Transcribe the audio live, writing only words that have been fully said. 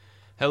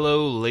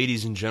Hello,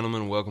 ladies and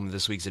gentlemen. Welcome to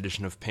this week's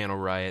edition of Panel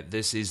Riot.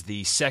 This is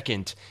the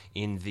second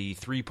in the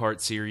three-part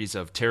series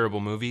of terrible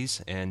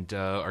movies, and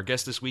our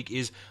guest this week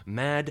is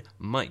Mad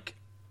Mike.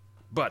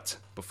 But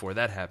before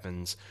that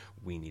happens,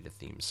 we need a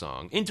theme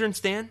song. Intern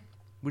Stan,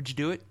 would you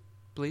do it,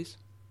 please?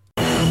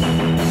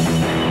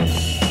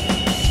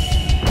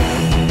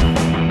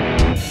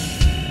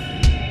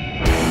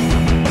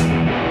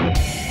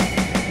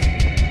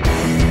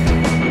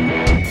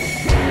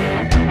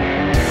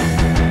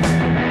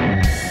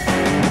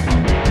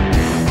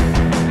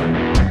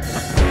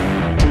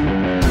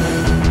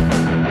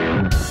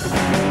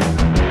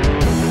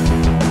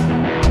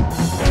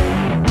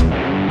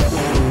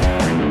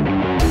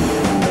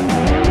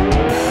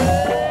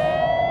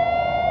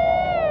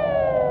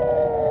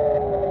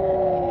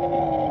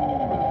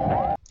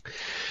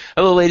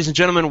 Hello, ladies and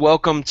gentlemen.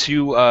 Welcome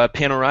to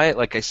Panel Riot.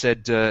 Like I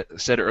said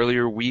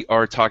earlier, we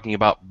are talking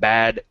about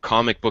bad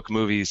comic book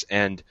movies,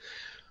 and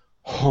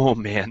oh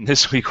man,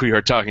 this week we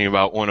are talking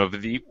about one of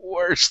the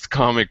worst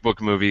comic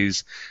book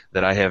movies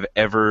that I have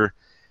ever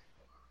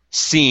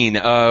seen.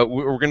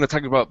 We're going to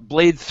talk about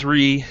Blade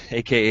 3,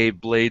 aka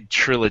Blade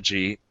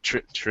Trilogy,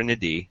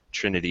 Trinity.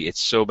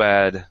 It's so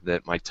bad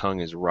that my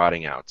tongue is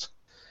rotting out.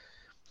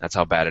 That's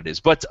how bad it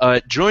is. But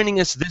joining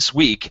us this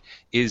week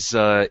is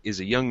a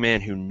young man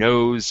who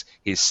knows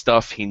his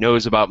stuff. He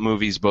knows about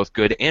movies, both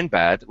good and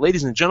bad.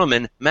 Ladies and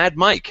gentlemen, Mad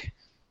Mike.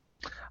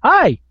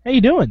 Hi, how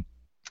you doing?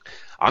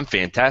 I'm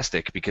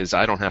fantastic because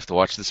I don't have to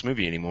watch this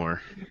movie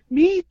anymore.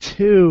 Me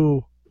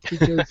too.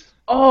 Because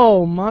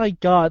oh my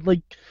God,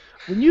 like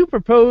when you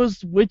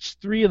proposed which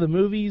three of the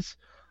movies,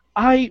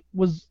 I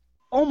was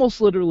almost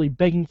literally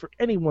begging for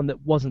anyone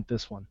that wasn't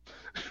this one.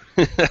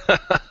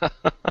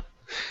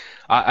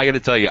 I got to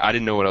tell you, I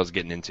didn't know what I was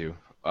getting into.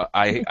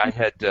 I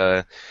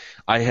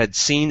had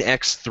seen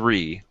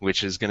X3,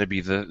 which is going to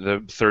be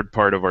the third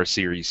part of our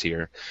series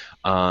here,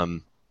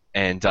 and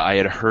I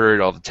had heard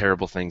all the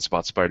terrible things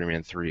about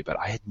Spider-Man 3, but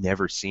I had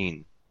never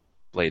seen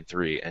Blade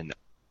 3, and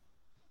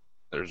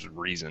there's a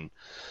reason.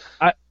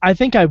 I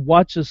think I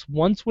watched this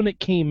once when it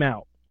came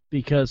out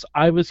because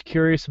I was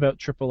curious about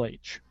Triple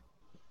H,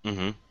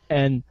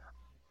 and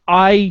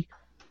I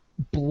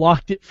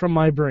blocked it from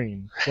my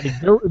brain. Like,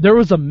 there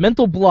was a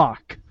mental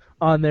block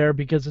on there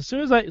because as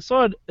soon as I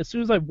saw it, as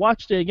soon as I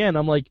watched it again,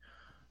 I'm like,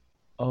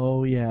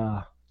 oh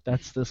yeah,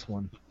 that's this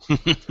one.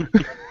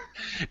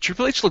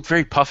 Triple H looked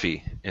very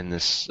puffy in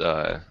this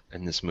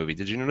movie.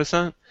 Did you notice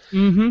that?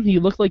 Mm-hmm. He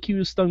looked like he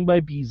was stung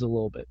by bees a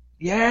little bit.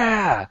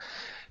 Yeah,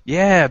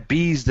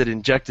 bees that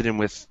injected him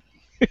with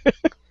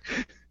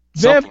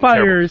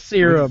vampire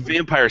serum.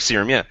 Vampire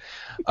serum, yeah.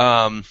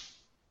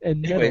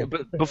 Anyway,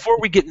 but before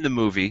we get into the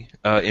movie,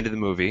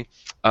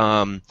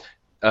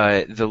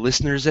 the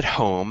listeners at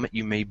home,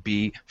 you may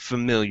be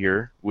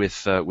familiar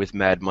with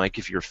Mad Mike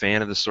if you're a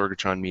fan of the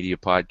Sorgatron Media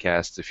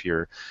podcast. If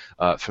you're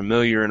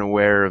familiar and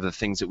aware of the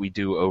things that we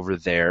do over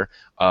there,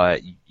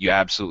 you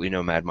absolutely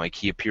know Mad Mike.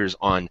 He appears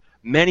on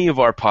many of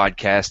our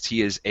podcasts.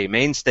 He is a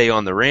mainstay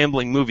on the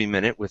Rambling Movie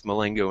Minute with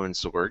Malengo and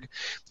Sorg.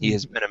 He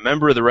has been a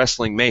member of the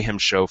Wrestling Mayhem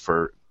show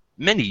for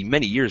many,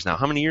 many years now.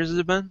 How many years has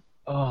it been?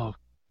 Oh,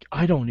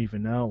 I don't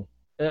even know.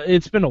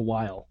 It's been a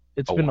while.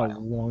 It's been a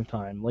long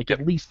time, like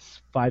at least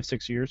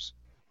 5-6 years.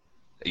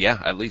 Yeah,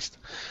 at least.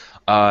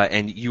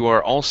 And you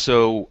are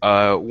also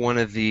one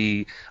of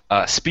the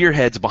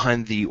spearheads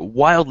behind the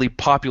wildly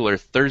popular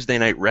Thursday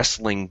Night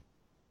Wrestling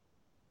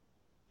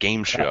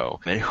game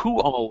show. And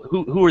who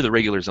are the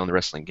regulars on the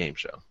wrestling game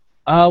show?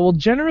 Well,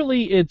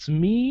 generally it's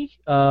me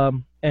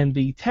and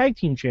the tag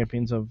team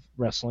champions of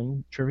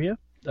wrestling trivia,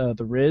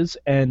 the Riz,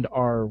 and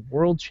our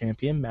world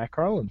champion Matt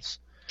Carlins,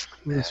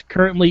 who is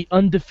currently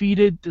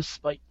undefeated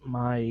despite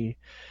my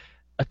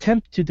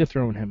attempt to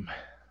dethrone him.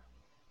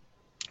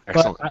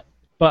 Excellent.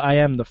 But I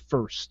am the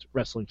first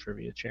wrestling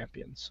trivia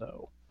champion,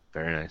 so...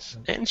 Very nice.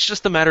 And it's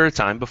just a matter of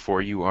time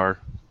before you are,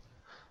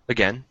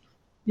 again,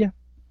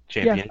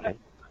 champion. Yeah,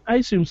 I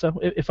assume so.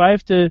 If I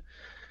have to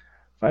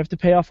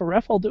pay off a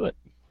ref, I'll do it.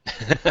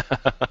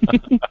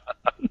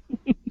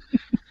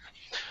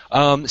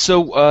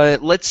 So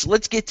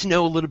let's get to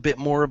know a little bit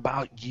more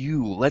about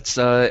you. Let's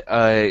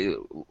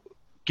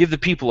give the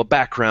people a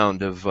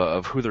background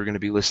of who they're going to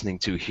be listening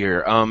to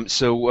here.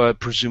 So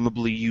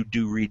presumably you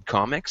do read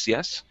comics,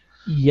 yes?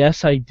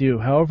 Yes, I do.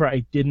 However, I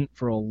didn't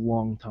for a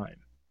long time.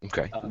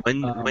 Okay.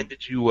 When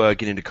did you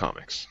get into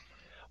comics?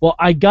 Well,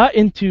 I got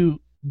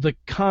into the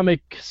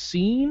comic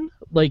scene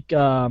like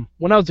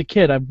when I was a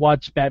kid. I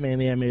watched Batman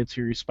the Animated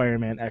Series,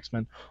 Spider-Man,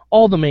 X-Men,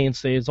 all the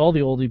mainstays, all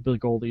the oldie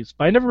but goldies.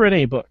 But I never read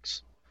any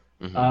books,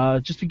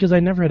 just because I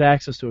never had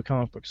access to a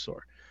comic book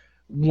store.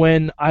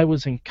 When I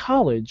was in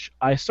college,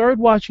 I started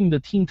watching the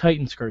Teen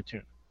Titans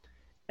cartoon.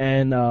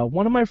 And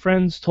one of my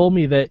friends told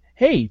me that,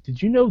 hey,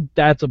 did you know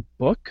that's a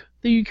book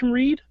that you can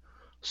read?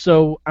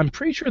 So I'm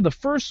pretty sure the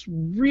first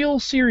real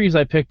series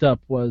I picked up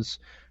was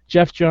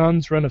Jeff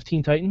Johns' run of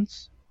Teen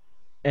Titans.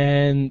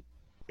 And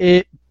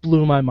it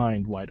blew my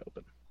mind wide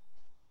open.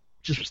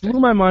 Just blew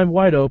my mind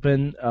wide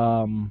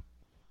open.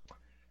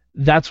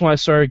 That's when I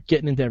started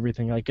getting into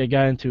everything. Like I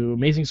got into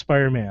Amazing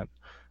Spider-Man,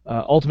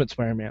 Ultimate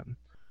Spider-Man.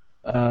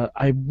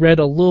 I read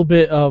a little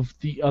bit of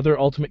the other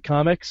Ultimate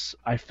comics.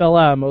 I fell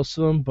out of most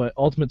of them, but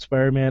Ultimate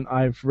Spider-Man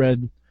I've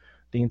read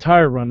the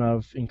entire run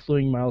of,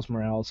 including Miles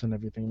Morales and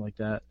everything like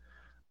that.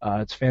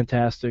 It's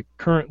fantastic.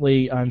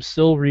 Currently, I'm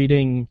still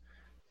reading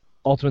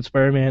Ultimate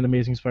Spider-Man,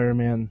 Amazing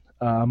Spider-Man.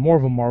 I'm more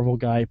of a Marvel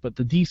guy, but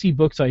the DC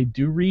books I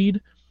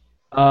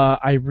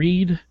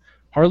read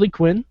Harley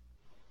Quinn,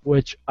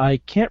 which I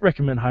can't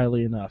recommend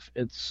highly enough.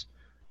 It's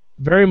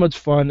very much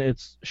fun.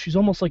 She's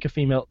almost like a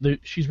female.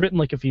 She's written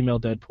like a female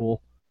Deadpool,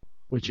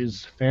 which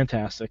is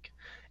fantastic.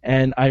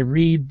 And I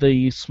read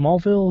the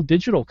Smallville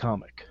digital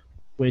comic,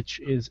 which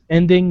is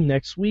ending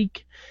next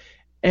week,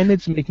 and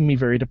it's making me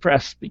very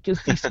depressed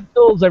because DC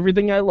kills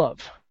everything I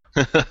love.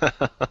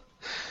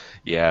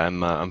 Yeah,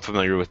 I'm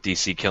familiar with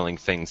DC killing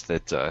things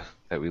that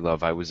we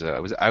love. I was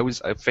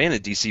a fan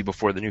of DC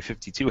before the New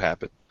 52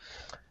 happened,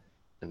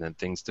 and then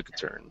things took a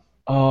turn.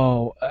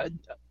 Oh,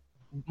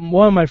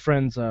 one of my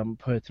friends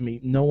put it to me.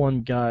 No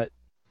one got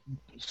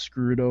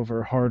screwed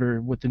over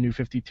harder with the New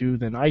 52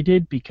 than I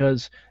did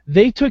because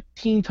they took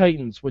Teen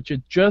Titans, which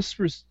had just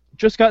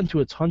gotten to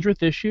its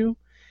 100th issue,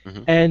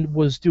 Hmm. and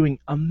was doing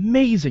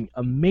amazing,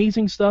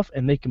 amazing stuff,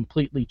 and they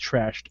completely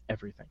trashed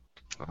everything.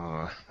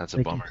 That's a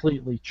They bummer.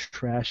 completely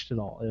trashed it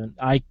all, and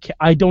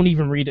I don't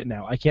even read it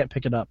now. I can't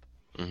pick it up.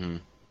 Hmm.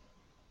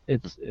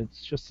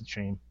 It's just a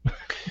shame.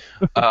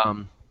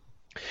 Um,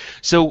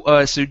 so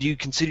do you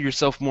consider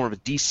yourself more of a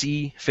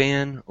DC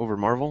fan over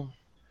Marvel?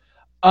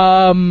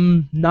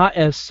 Not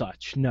as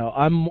such. No,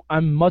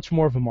 I'm much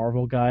more of a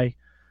Marvel guy.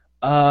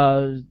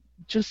 Uh,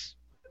 just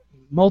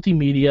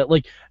multimedia.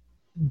 Like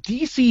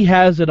DC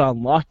has it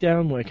on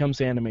lockdown when it comes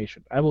to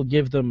animation. I will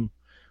give them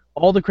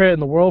all the credit in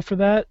the world for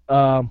that.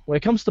 When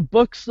it comes to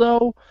books,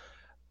 though,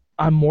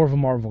 I'm more of a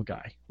Marvel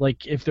guy.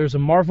 Like, if there's a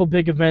Marvel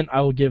big event,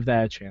 I will give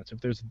that a chance.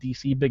 If there's a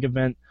DC big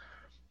event,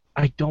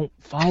 I don't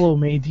follow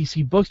many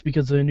DC books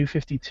because of the New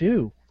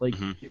 52. Like,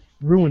 Hmm. it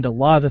ruined a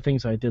lot of the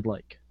things I did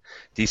like.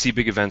 DC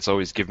big events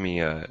always give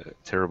me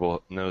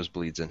terrible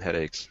nosebleeds and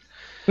headaches.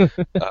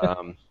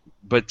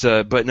 But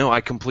no,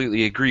 I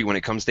completely agree. When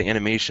it comes to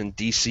animation,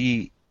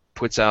 DC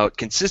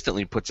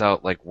consistently puts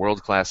out like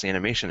world class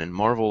animation, and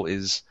Marvel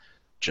is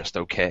just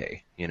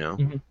okay.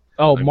 Mhm.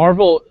 Oh, Like,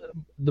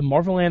 the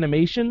Marvel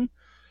animation.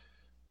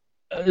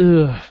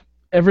 Ugh,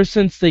 ever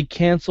since they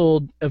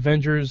canceled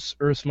Avengers: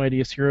 Earth's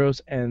Mightiest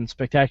Heroes and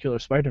Spectacular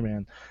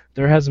Spider-Man,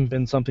 there hasn't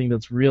been something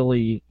that's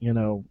really,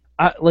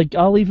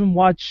 I'll even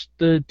watch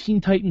the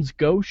Teen Titans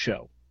Go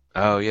show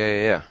oh yeah,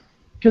 yeah, yeah.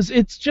 because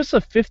it's just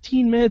a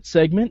 15-minute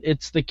segment.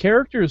 It's the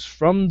characters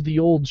from the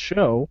old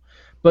show,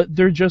 but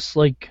they're just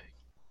like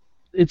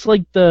it's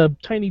like the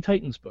Tiny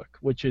Titans book,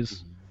 which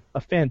is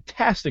a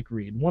fantastic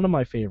read, one of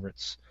my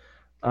favorites.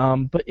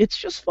 But it's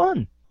just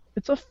fun.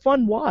 It's a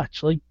fun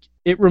watch. Like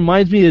it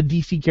reminds me that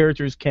DC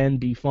characters can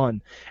be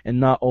fun and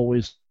not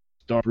always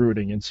dark,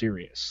 brooding, and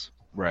serious.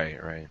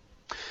 Right, right.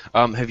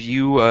 Have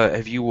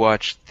you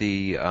watched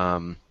the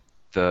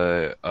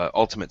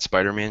Ultimate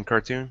Spider-Man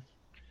cartoon?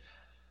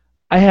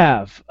 I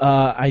have.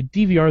 I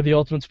DVR the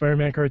Ultimate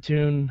Spider-Man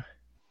cartoon.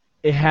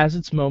 It has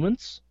its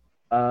moments.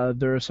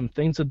 There are some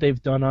things that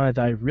they've done on it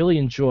that I really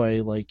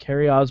enjoy, like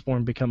Harry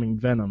Osborn becoming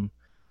Venom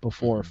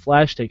before Hmm.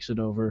 Flash takes it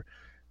over.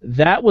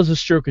 That was a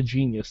stroke of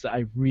genius that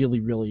I really,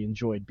 really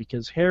enjoyed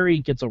because Harry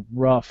gets a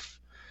rough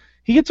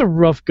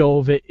go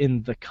of it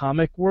in the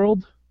comic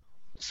world.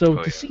 So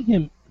Oh yeah.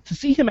 to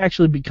see him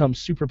actually become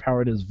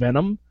superpowered as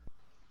Venom,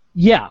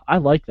 yeah, I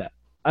like that.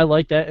 I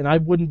like that, and I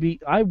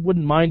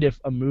wouldn't mind if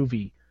a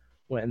movie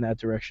went in that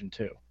direction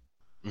too.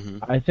 Hmm.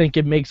 I think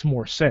it makes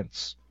more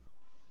sense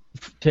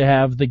to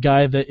have the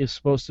guy that is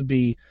supposed to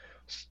be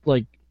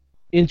like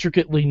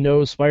intricately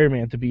knows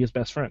Spider-Man to be his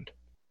best friend.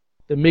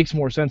 That makes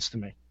more sense to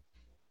me.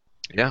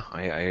 Yeah,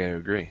 I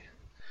agree.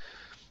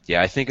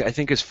 Yeah, I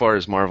think as far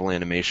as Marvel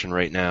animation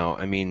right now,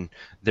 I mean,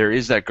 there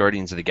is that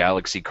Guardians of the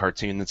Galaxy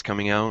cartoon that's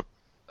coming out.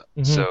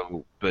 Hmm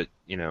So, but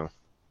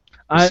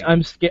we'll see.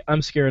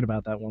 I'm scared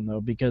about that one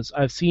though because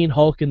I've seen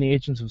Hulk and the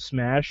Agents of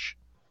Smash.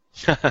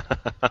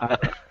 I,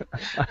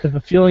 I have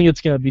a feeling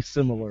it's gonna be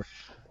similar.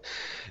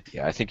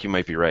 Yeah, I think you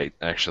might be right,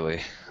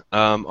 actually.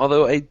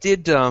 Although I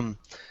did,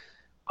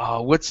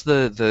 what's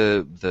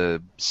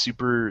the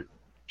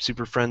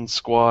Super Friends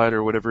Squad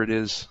or whatever it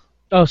is?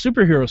 Oh,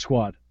 Superhero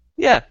Squad.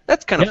 Yeah,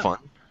 that's kind of Yeah. fun.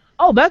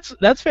 Oh, that's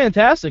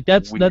fantastic.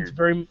 That's Weird.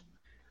 very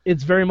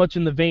it's very much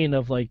in the vein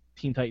of like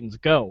Teen Titans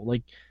Go.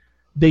 Like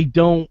they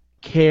don't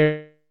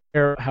care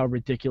how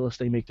ridiculous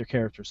they make their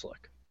characters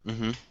look.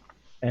 Hmm.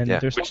 And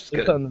Yeah, which is there's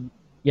good. something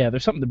yeah,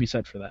 there's something to be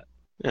said for that.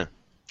 Yeah.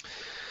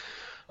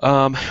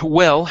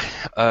 Well,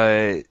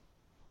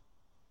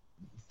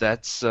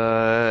 that's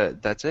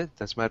it.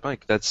 That's Mad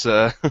Mike. That's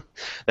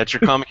that's your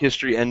comic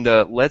history, and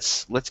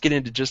let's get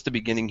into just the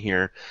beginning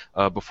here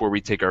before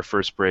we take our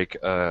first break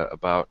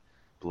about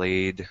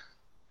Blade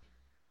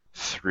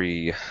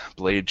 3,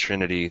 Blade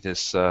Trinity.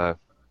 This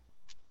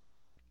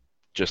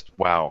just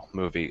wow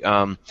movie.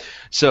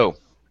 So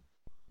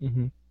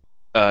Hmm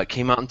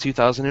came out in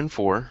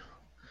 2004.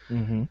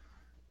 hmm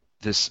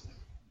This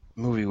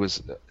movie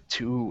was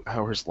 2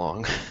 hours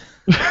long.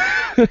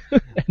 And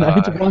I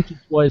had to Uh, watch it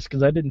twice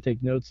because I didn't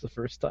take notes the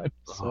first time.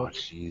 oh, So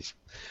jeez.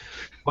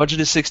 Budget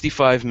is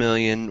 65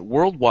 million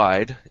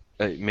worldwide.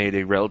 It made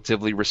a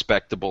relatively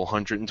respectable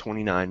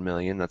 129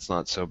 million. That's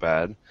not so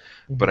bad.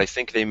 But Mhm. I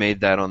think they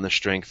made that on the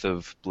strength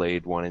of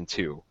Blade 1 and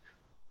 2.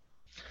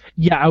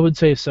 Yeah, I would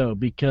say so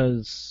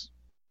because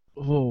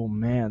oh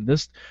man,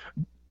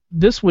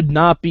 this would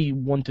not be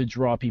one to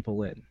draw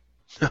people in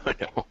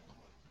No,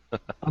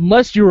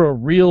 unless you're a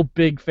real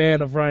big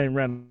fan of Ryan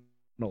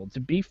Reynolds. To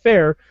be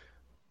fair,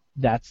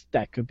 that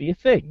could be a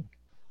thing.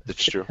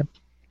 that's true.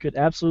 Could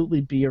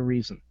absolutely be a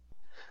reason.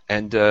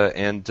 And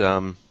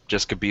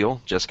Jessica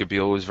Biel. Jessica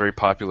Biel was very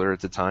popular at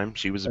the time.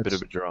 She was a bit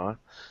of That's a draw.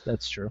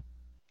 that's true.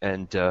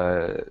 And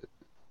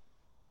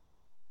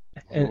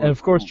And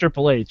of course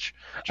Triple H.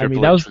 I mean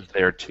Triple H was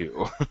there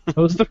too. that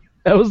was the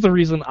that was the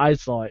reason I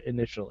saw it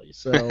initially.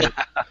 So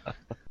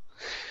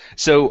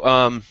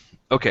So,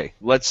 okay,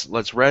 let's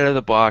right out of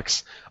the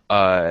box.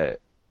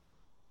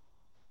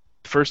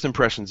 First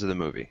impressions of the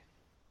movie.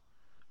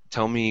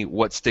 Tell me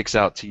what sticks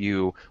out to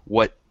you.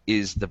 What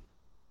is the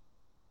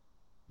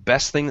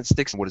best thing that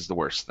sticks, and what is the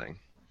worst thing?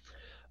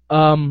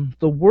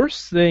 the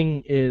worst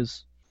thing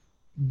is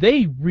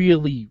they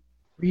really,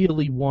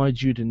 really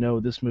wanted you to know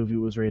this movie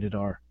was rated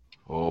R.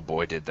 Oh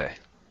boy, did they!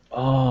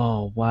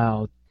 Oh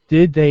wow,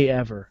 did they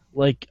ever?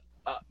 Like,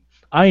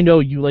 I know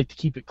you like to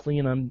keep it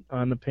clean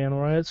on the panel,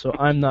 Riot, so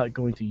I'm not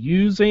going to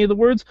use any of the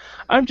words.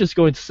 I'm just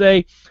going to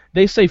say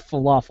they say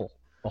falafel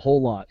a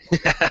whole lot.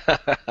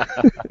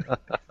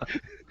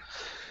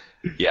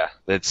 Yeah,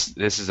 this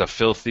is a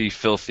filthy,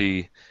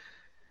 filthy,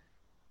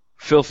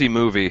 filthy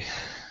movie.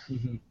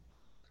 Hmm.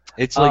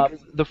 It's Uh, like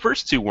the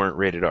first two weren't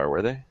rated R,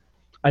 were they?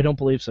 I don't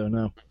believe so,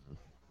 no.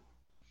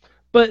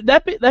 But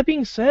that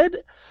being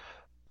said,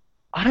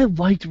 I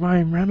liked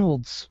Ryan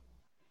Reynolds.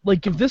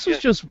 Like, if this was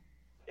Yeah. just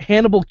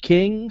Hannibal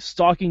King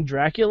stalking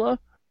Dracula,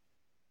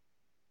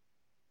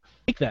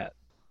 take that.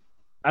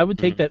 I would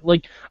take Mhm. that.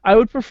 Like, I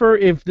would prefer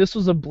if this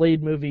was a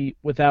Blade movie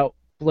without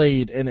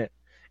Blade in it,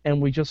 and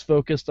we just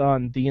focused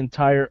on the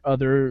entire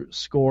other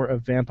score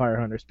of vampire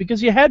hunters.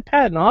 Because you had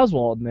Patton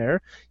Oswalt in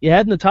there, you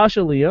had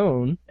Natasha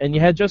Lyonne, and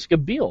you had Jessica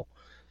Biel.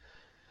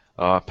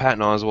 Patton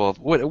Oswalt,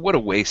 what a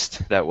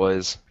waste that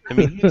was. I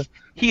mean,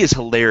 he is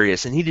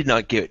hilarious, and he did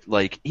not get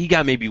he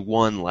got maybe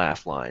one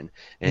laugh line,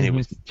 and it Hmm.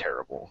 was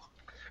terrible.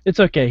 It's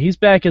okay. He's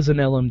back as an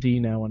LMD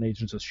now on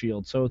Agents of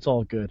Shield, so it's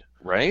all good.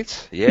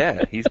 Right?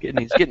 Yeah, he's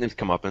getting his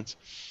comeuppance.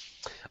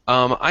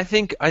 I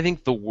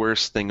think the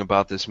worst thing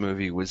about this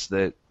movie was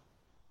that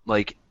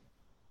like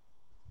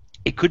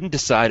it couldn't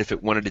decide if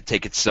it wanted to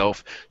take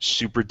itself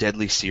super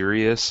deadly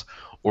serious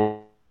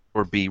or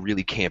be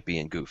really campy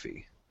and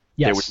goofy.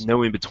 There was Yes.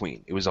 no in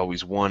between. It was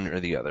always one or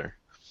the other.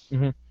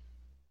 Hmm.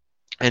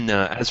 And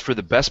as for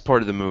the best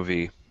part of the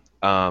movie,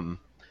 um,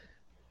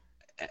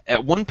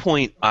 at one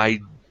point I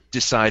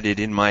decided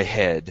in my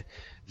head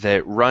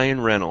that Ryan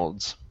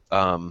Reynolds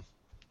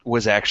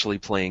was actually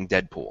playing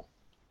Deadpool.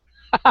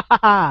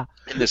 And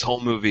this whole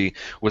movie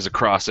was a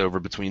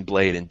crossover between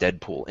Blade and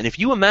Deadpool. And if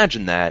you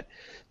imagine that,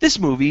 this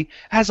movie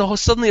has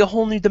suddenly a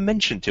whole new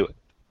dimension to it.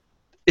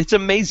 It's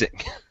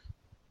amazing.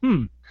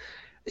 Hmm.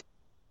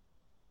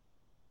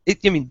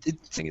 I mean,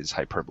 it's is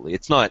hyperbole.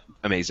 It's not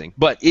amazing,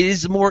 but it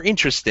is more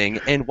interesting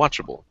and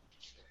watchable.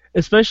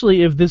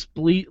 Especially if this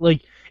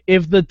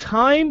if the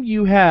time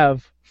you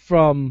have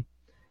from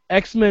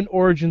X-Men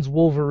Origins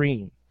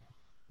Wolverine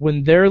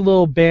when their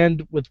little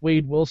band with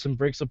Wade Wilson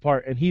breaks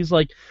apart and he's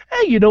like,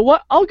 hey, you know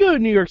what? I'll go to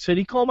New York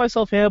City, call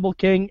myself Hannibal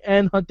King,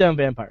 and hunt down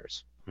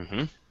vampires.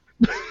 Hmm.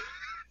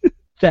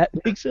 That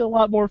makes it a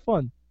lot more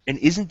fun. And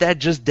isn't that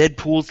just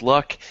Deadpool's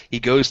luck? He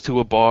goes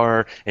to a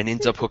bar and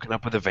ends up hooking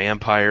up with a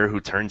vampire who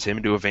turns him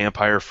into a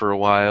vampire for a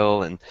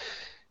while, and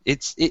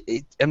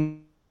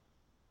I'm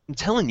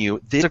telling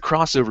you, there's a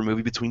crossover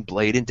movie between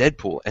Blade and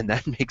Deadpool, and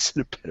that makes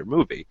it a better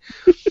movie.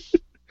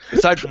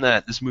 Aside from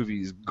that, this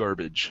movie is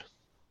garbage.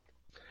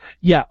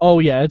 Yeah, oh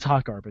yeah, it's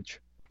hot garbage.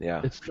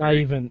 Yeah, It's not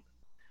even...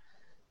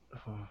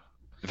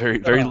 very,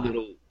 very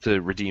little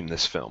to redeem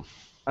this film.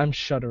 I'm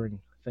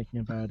shuddering thinking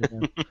about it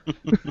again.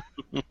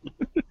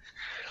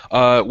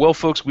 Well,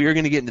 folks, we are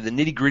going to get into the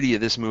nitty-gritty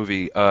of this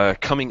movie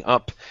coming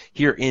up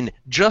here in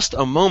just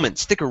a moment.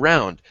 Stick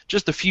around.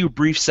 Just a few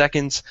brief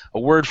seconds, a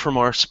word from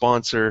our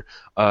sponsor,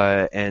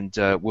 and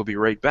we'll be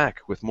right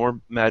back with more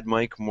Mad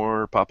Mike,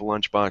 more Papa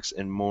Lunchbox,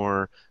 and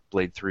more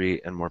Blade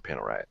 3, and more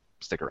Panel Riot.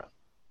 Stick around.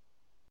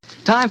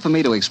 Time for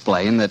me to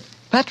explain that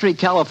Petri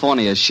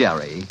California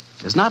Sherry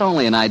is not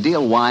only an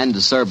ideal wine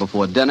to serve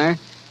before dinner,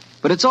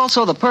 but it's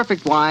also the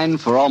perfect wine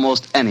for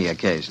almost any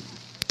occasion.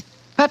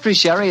 Petri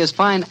Sherry is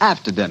fine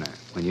after dinner,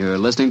 when you're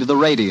listening to the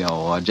radio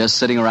or just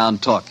sitting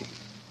around talking.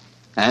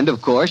 And,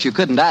 of course, you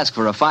couldn't ask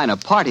for a finer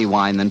party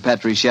wine than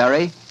Petri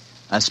Sherry,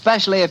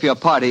 especially if your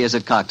party is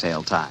at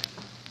cocktail time.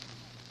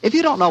 If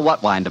you don't know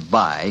what wine to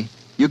buy,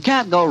 you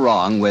can't go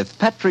wrong with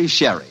Petri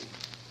Sherry.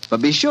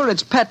 But be sure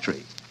it's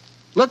Petri.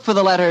 Look for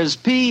the letters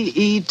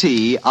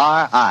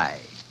P-E-T-R-I.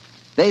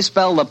 They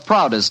spell the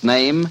proudest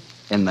name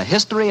in the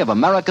history of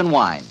American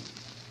wine.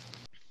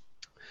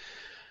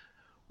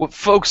 Well,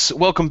 folks,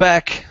 welcome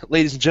back,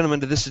 ladies and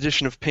gentlemen, to this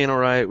edition of Panel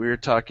Riot. We are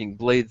talking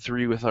Blade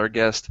 3 with our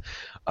guest,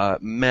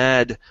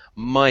 Mad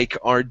Mike.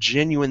 Our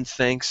genuine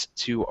thanks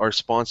to our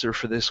sponsor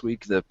for this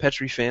week, the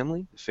Petri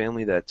family, the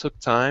family that took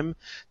time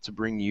to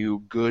bring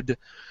you good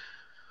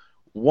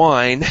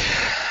wine,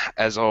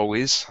 as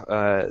always.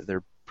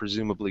 They're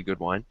presumably good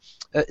wine.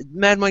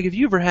 Mad Mike, have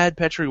you ever had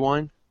Petri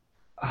wine?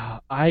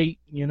 I've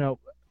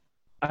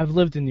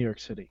lived in New York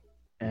City,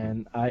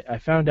 and I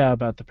found out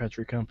about the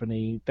Petri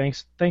Company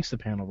thanks to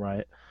Panel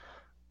Riot.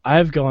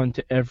 I've gone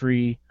to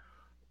every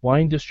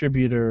wine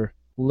distributor,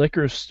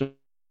 liquor store,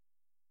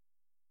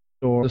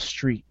 on the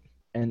street,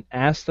 and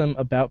asked them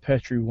about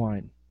Petri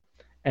wine.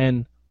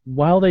 And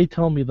while they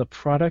tell me the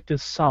product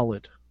is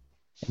solid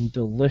and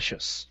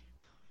delicious,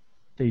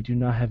 they do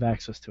not have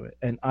access to it,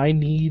 and I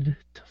need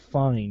to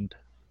find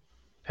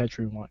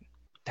Petri wine.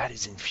 That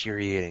is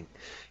infuriating.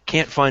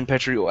 Can't find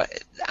Petri wine.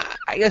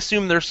 I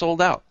assume they're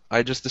sold out.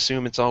 I just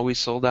assume it's always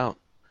sold out.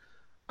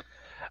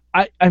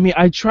 I mean,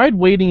 I tried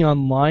waiting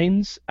on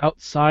lines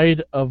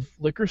outside of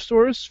liquor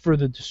stores for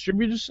the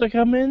distributors to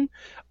come in.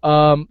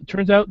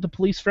 Turns out the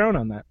police frown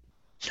on that.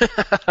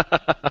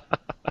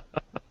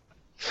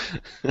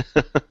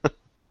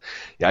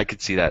 Yeah, I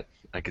could see that.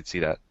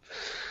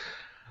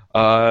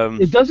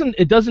 It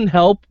doesn't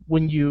help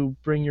when you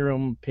bring your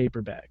own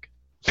paper bag.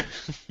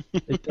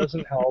 It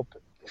doesn't help.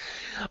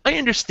 I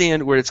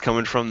understand where it's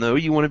coming from, though.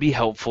 You want to be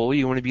helpful.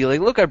 You want to be like,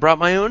 look, I brought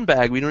my own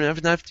bag. We don't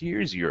have to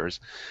use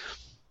yours.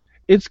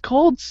 It's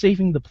called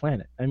saving the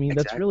planet. I mean,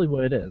 Exactly. That's really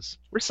what it is.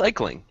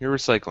 Recycling. You're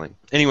recycling.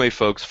 Anyway,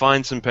 folks,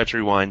 find some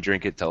Petri wine,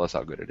 drink it, tell us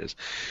how good it is.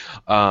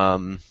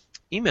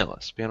 Email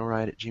us,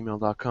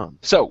 panelriot@gmail.com.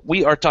 So,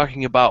 we are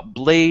talking about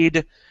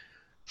Blade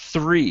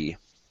 3.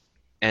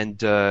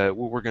 And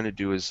what we're going to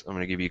do is I'm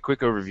going to give you a quick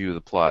overview of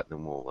the plot, and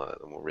then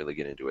we'll really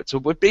get into it. So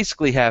what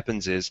basically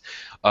happens is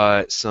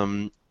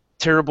some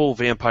terrible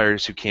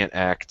vampires who can't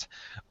act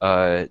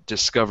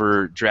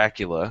discover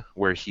Dracula,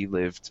 where he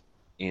lived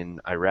in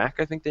Iraq,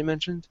 I think they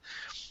mentioned,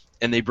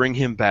 and they bring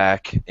him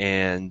back,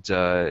 and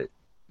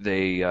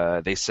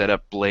they set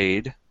up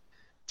Blade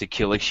to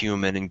kill a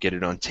human and get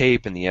it on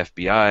tape, and the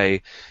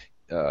FBI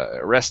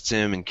arrests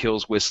him and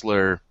kills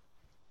Whistler.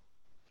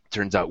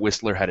 Turns out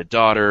Whistler had a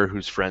daughter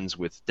who's friends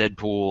with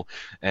Deadpool,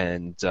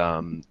 and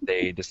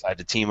they decide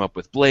to team up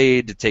with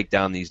Blade to take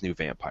down these new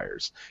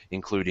vampires,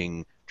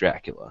 including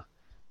Dracula.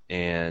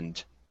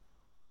 And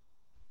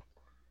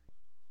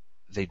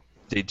they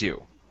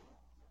do.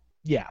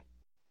 Yeah.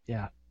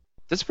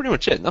 That's pretty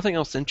much it. Nothing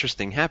else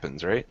interesting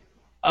happens, right?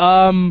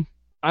 I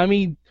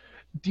mean,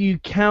 do you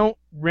count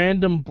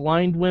random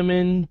blind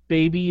women,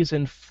 babies,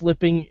 and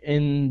flipping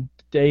in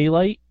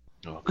daylight?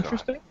 Oh, God.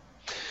 Interesting.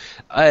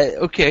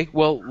 Okay,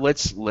 well,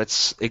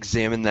 let's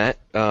examine that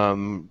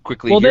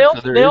quickly. Well, Here.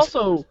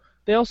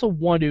 they also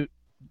want to.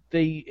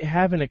 They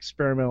have an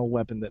experimental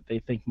weapon that they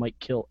think might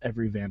kill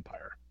every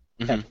vampire.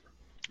 Mm-hmm.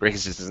 Right,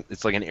 'cause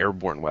it's like an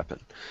airborne weapon.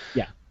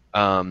 Yeah.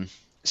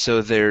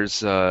 So there's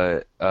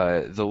the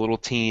little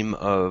team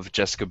of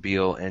Jessica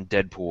Biel and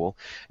Deadpool,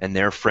 and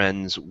they're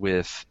friends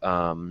with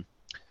Patton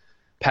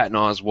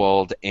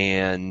Oswalt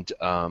and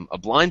a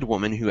blind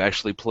woman who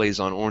actually plays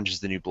on Orange is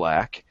the New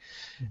Black.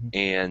 Mm-hmm.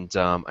 And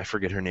I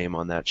forget her name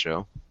on that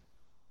show.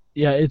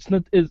 Yeah,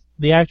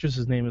 the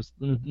actress's name is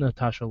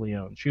Natasha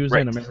Lyonne. She was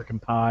in American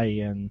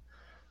Pie and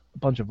a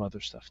bunch of other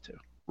stuff too.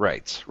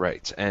 Right.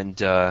 And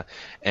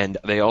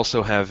they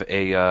also have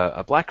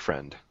a black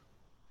friend.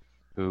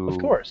 Who, of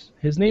course,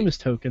 his name is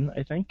Token,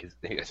 I think.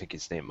 I think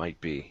his name might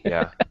be.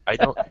 Yeah, I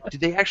don't. Did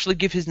they actually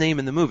give his name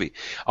in the movie?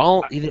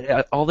 All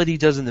that he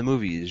does in the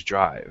movie is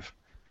drive.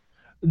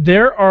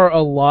 There are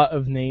a lot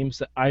of names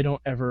that I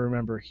don't ever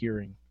remember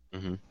hearing.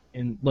 Mm-hmm.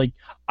 And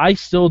I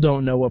still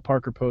don't know what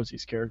Parker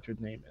Posey's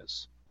character's name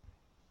is.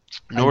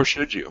 Nor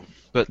should you.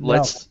 But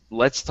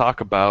let's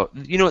talk about.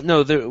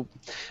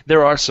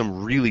 There are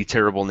some really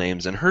terrible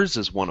names, and hers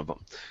is one of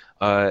them.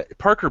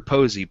 Parker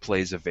Posey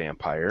plays a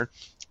vampire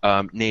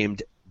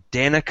named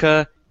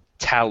Danica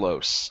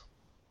Talos.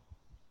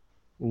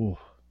 Ooh,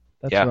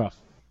 that's rough.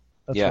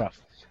 That's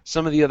rough.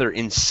 Some of the other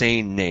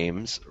insane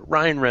names.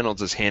 Ryan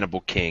Reynolds is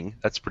Hannibal King.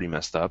 That's pretty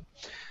messed up.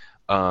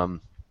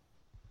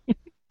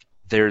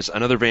 There's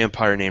another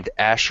vampire named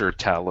Asher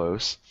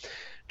Talos.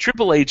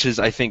 Triple H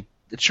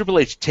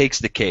takes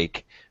the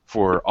cake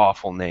for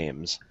awful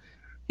names.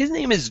 His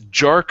name is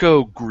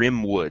Jarko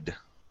Grimwood.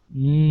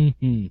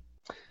 Mm-hmm.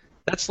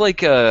 That's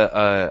like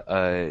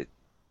an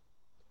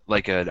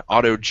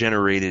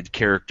auto-generated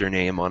character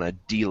name on a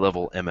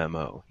D-level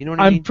MMO. You know what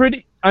I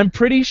mean? I'm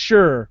pretty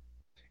sure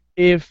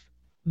if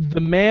the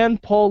man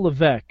Paul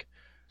Levesque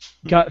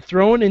got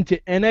thrown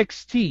into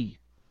NXT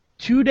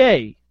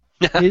today,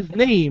 his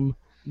name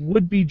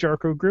would be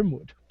Jarko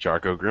Grimwood.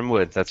 Jarko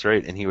Grimwood, that's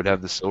right, and he would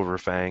have the silver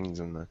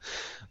fangs and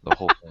the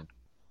whole thing.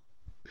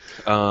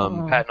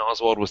 Patton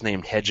Oswalt was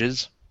named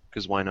Hedges,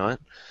 because why not?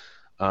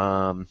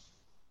 That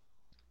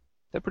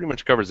pretty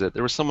much covers it.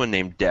 There was someone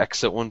named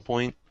Dex at one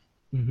point.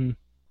 Mm-hmm.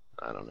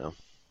 I don't know.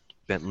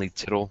 Bentley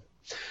Tittle.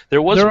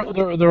 There was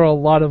There are a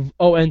lot of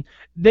and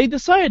they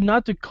decided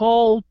not to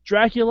call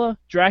Dracula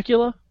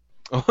Dracula.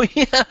 Oh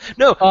yeah,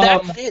 no, Um,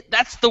 that's it.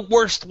 That's the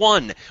worst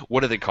one.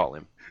 What do they call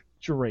him?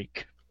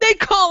 Drake. They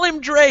call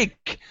him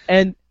Drake.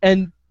 And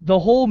the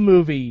whole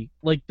movie,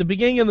 like the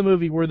beginning of the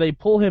movie where they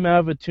pull him out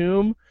of a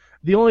tomb,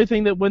 the only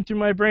thing that went through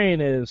my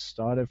brain is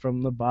started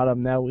from the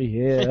bottom, now we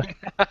here.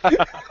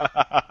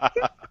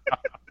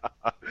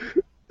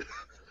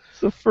 It's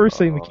the first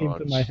thing that came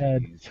to my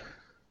head. Jeez.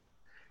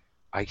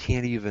 I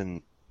can't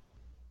even.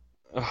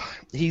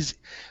 Ugh,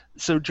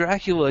 so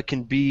Dracula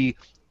can be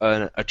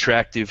an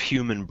attractive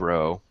human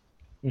bro,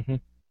 Hmm.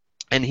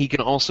 and he can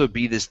also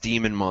be this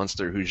demon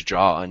monster whose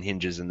jaw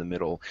unhinges in the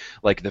middle,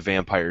 like the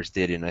vampires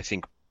did in, I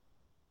think,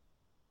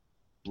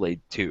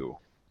 Blade 2.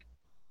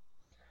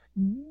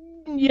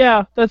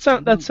 Yeah, that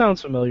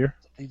sounds familiar.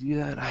 They do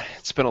that?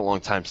 It's been a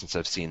long time since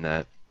I've seen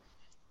that.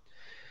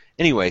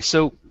 Anyway,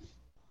 so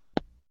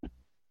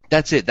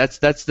that's it. That's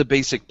the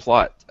basic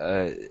plot.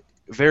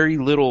 Very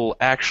little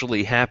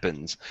actually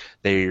happens.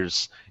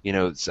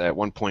 It's at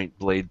one point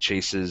Blade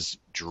chases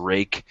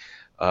Drake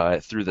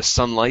through the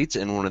sunlight,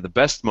 and one of the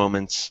best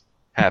moments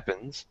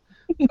happens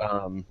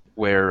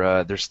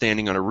where they're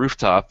standing on a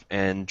rooftop,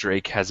 and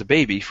Drake has a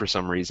baby for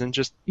some reason,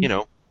 just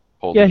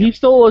holding Yeah, him. he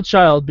stole a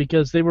child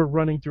because they were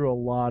running through a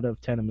lot of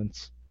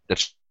tenements.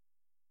 That's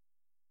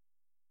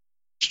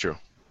true.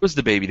 It was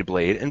the baby to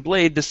Blade, and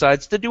Blade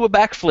decides to do a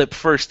backflip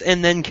first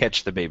and then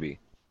catch the baby.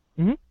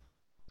 Hmm.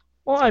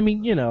 Well, I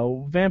mean,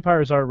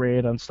 vampires are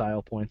rated on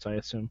style points, I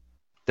assume.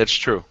 That's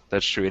true.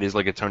 That's true. It is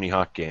like a Tony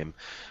Hawk game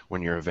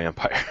when you're a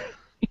vampire.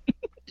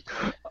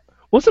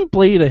 Wasn't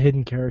Blade a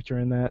hidden character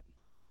in that?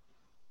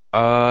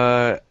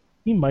 uh,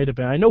 He might have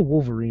been. I know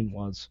Wolverine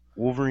was.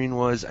 Wolverine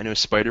was. I know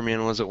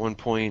Spider-Man was at one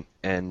point,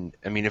 and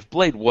I mean, if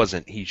Blade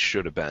wasn't, he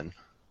should have been.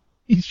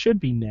 He should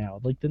be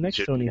now. Like the next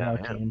should Tony be now, Hawk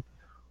yeah. game.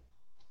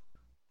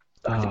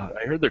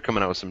 I heard they're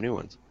coming out with some new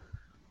ones.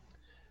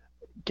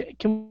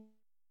 Can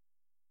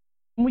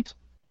we?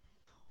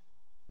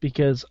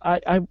 Because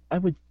I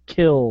would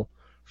kill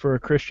for a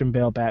Christian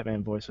Bale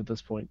Batman voice at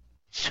this point.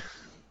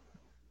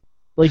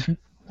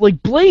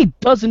 Like Blade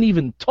doesn't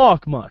even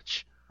talk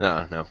much.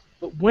 No.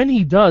 But when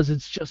he does,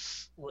 it's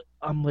just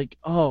I'm like,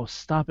 oh,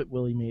 stop it,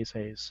 Willie Mays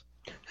Hayes.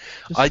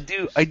 I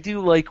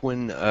do like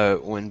when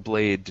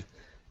Blade.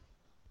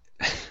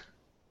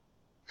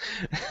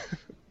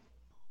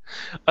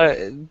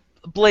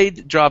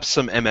 Blade drops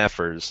some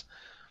MFers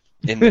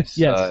in this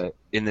Yes.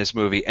 in this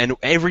movie, and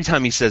every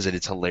time he says it,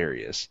 it's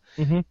hilarious.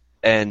 Mm-hmm.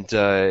 And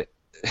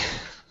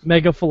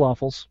Mega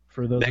falafels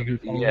for those of you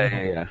following.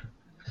 yeah.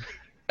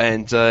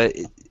 And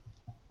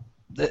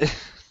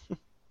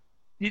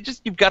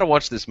you've got to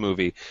watch this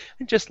movie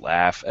and just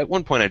laugh. At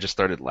one point, I just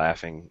started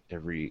laughing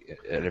at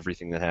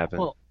everything that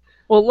happened.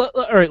 All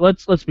right.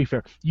 Let's be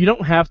fair. You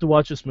don't have to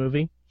watch this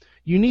movie.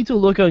 You need to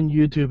look on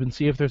YouTube and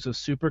see if there's a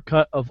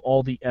supercut of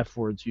all the F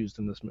words used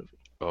in this movie.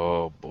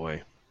 Oh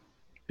boy,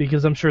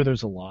 Because I'm sure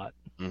there's a lot.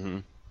 mm-hmm.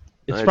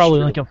 It's That's probably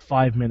true. like a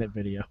 5-minute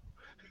video.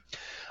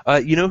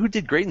 You know who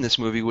did great in this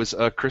movie was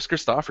Chris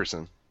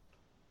Christopherson.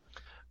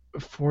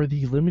 For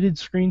the limited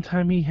screen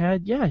time he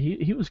had, yeah,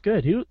 he was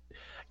good.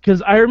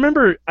 Because I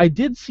remember I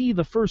did see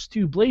the first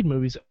 2 Blade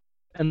movies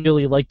and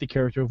really liked the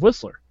character of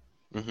Whistler.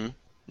 Mm-hmm.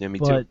 Yeah, me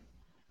too.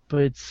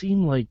 But it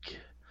seemed like,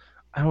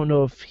 I don't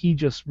know if he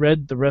just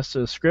read the rest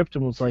of the script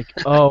and was like,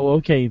 oh,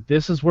 okay,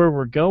 this is where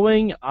we're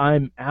going,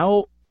 I'm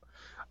out.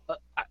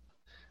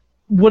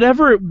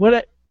 Whatever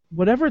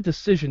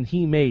decision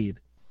he made,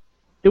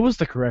 it was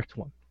the correct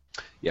one.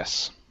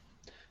 Yes.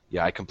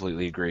 Yeah, I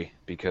completely agree,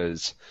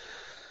 because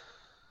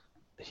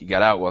he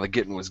got out while the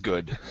getting was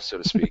good, so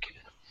to speak.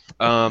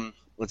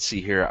 Let's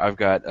see here. I've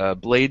got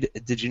Blade.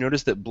 Did you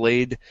notice that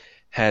Blade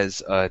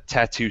has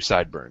tattoo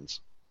sideburns?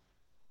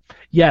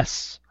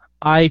 Yes,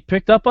 I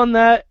picked up on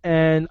that,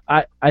 and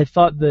I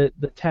thought that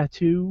the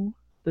tattoo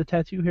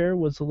hair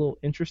was a little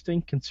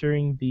interesting,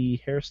 considering the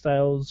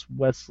hairstyles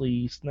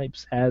Wesley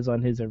Snipes has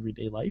on his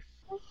everyday life.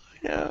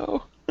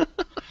 No.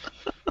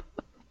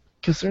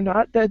 Because they're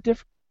not that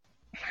different.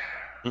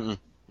 No,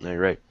 you're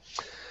right.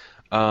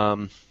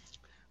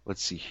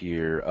 Let's see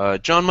here.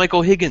 John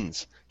Michael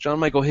Higgins. John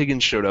Michael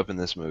Higgins showed up in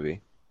this movie,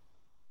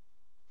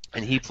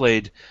 and he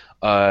played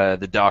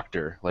the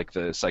doctor, like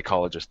the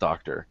psychologist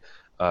doctor,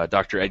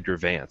 Dr. Edgar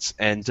Vance.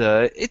 And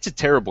it's a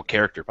terrible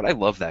character, but I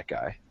love that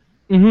guy.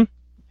 Mm-hmm.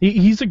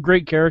 He's a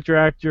great character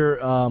actor.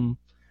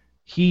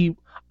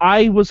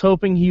 I was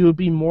hoping he would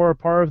be more a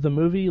part of the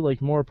movie,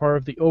 like more a part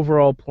of the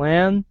overall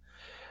plan.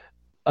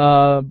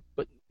 But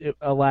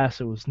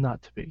alas, it was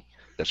not to be.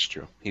 That's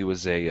true. He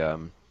was a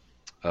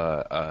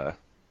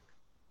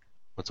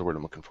what's the word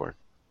I'm looking for?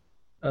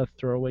 A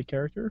throwaway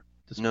character?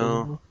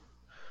 No.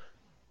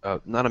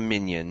 Not a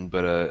minion,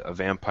 but a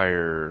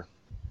vampire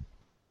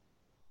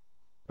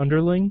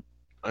Underling?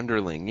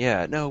 underling.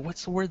 Yeah. No,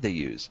 what's the word they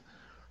use?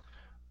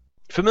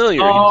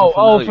 Familiar. He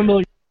Oh, was a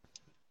familiar.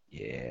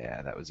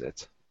 Yeah, that was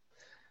it.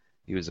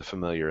 He was a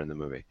familiar in the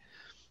movie.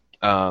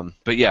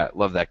 But yeah,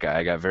 love that guy.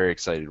 I got very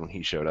excited when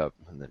he showed up,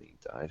 and then he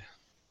died.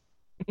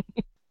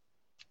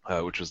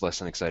 which was less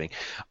than exciting.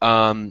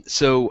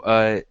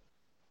 So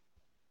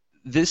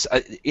this,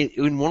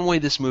 in one way,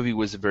 this movie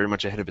was very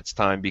much ahead of its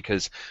time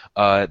because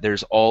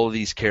there's all of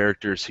these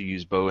characters who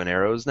use bow and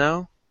arrows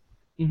now.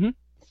 Hmm.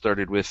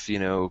 Started with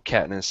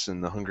Katniss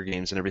and the Hunger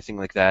Games and everything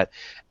like that,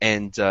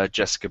 and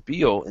Jessica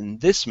Biel in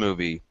this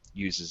movie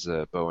uses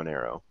a bow and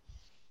arrow.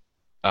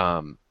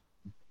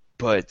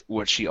 But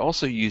what she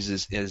also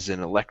uses is an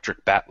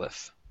electric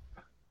batleth.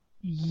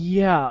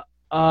 Yeah.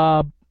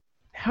 How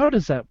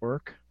does that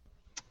work?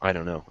 I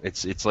don't know.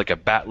 It's like a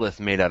batleth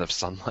made out of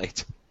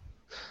sunlight.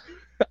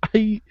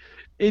 I.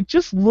 It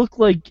just looked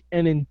like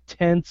an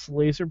intense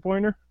laser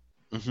pointer.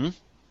 Mm-hmm.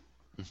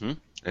 Mm-hmm.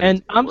 And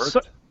it I'm worked.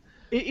 so.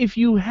 If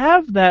you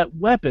have that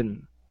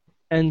weapon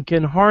and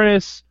can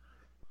harness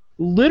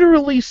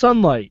literally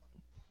sunlight,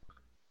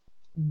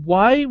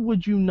 why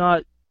would you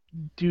not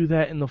do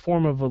that in the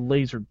form of a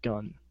laser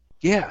gun?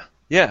 Yeah,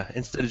 yeah.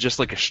 Instead of just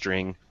like a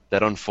string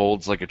that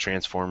unfolds like a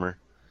transformer.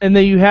 And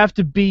then you have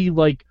to be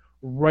like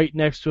right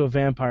next to a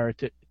vampire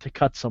to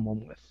cut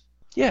someone with.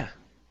 Yeah.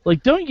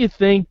 Like, don't you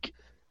think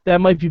that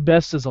might be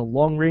best as a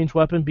long range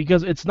weapon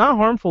because it's not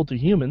harmful to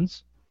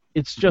humans?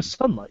 It's just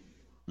sunlight.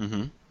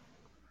 Mm-hmm.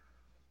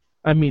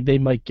 I mean, they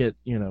might get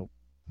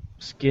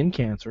skin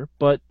cancer,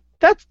 but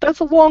that's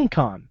a long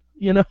con,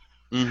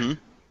 Mm-hmm.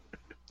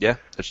 Yeah,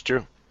 that's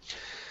true.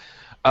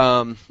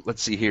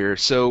 Let's see here.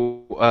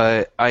 So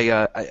I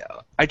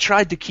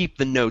tried to keep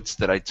the notes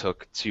that I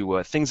took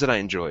to things that I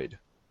enjoyed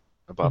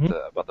about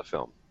the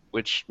film,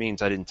 which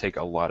means I didn't take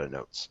a lot of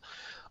notes.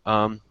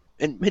 And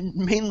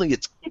mainly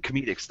it's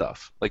comedic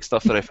stuff, like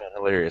stuff that I found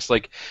hilarious.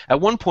 Like at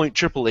one point,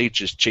 Triple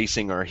H is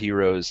chasing our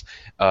heroes.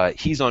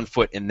 He's on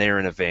foot and they're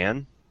in a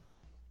van.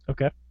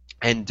 Okay.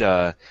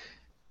 And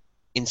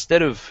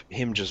instead of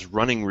him just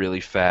running really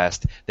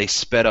fast, they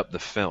sped up the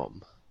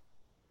film.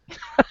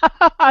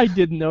 I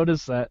didn't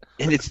notice that.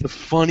 And it's the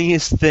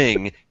funniest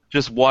thing,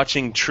 just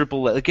watching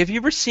Triple H. Like, have you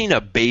ever seen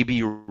a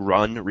baby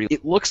run?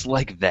 It looks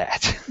like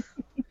that.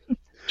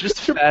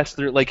 Just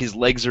faster, like his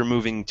legs are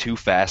moving too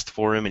fast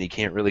for him and he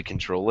can't really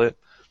control it.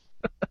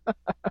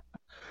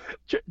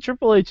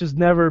 Triple H has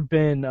never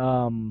been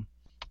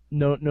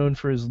known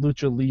for his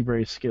lucha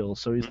libre skills,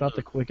 so he's not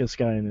the quickest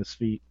guy in his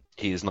feet.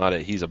 He is not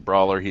he's a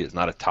brawler. He is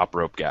not a top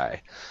rope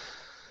guy.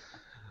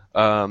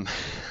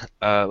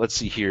 Let's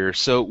see here.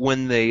 So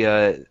when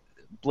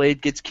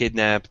Blade gets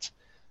kidnapped,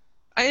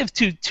 I have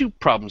two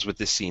problems with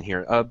this scene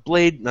here.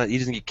 Blade, he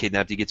doesn't get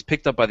kidnapped. He gets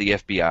picked up by the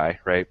FBI,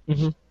 right?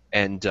 Mm-hmm.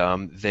 And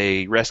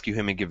they rescue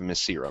him and give him his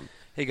serum.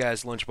 Hey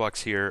guys,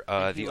 Lunchbox here.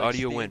 The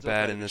audio went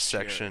bad in this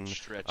section,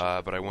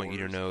 but I want you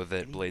to know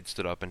that Blade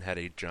stood up and had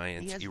a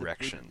giant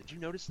erection. Did you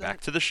notice that?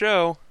 Back to the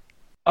show.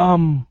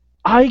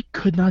 I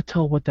could not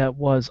tell what that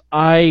was.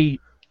 I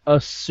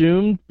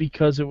assumed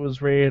because it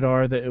was rated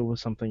R that it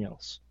was something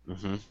else.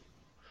 Mm-hmm.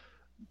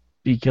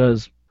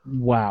 Because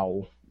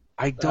wow,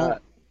 I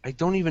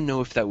don't even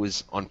know if that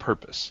was on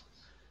purpose,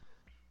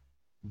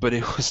 but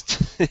it was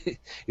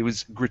it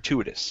was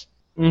gratuitous.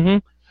 Mm-hmm.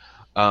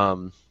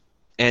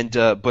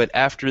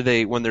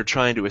 But when they're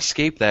trying to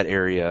escape that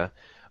area,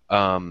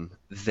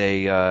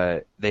 they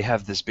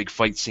have this big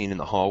fight scene in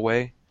the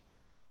hallway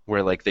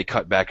where like they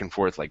cut back and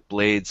forth, like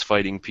Blade's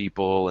fighting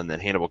people and then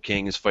Hannibal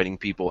King is fighting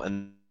people,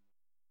 and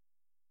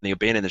the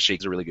Abandon the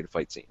Shake is a really good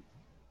fight scene.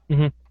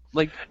 Mm-hmm.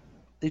 Like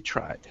they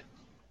tried.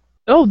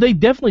 Oh, they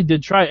definitely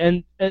did try,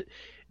 and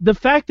the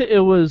fact that it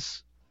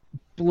was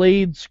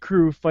Blade's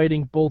crew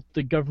fighting both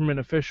the government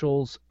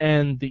officials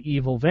and the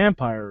evil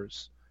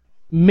vampires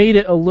made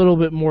it a little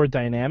bit more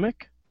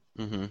dynamic.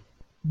 Mm-hmm.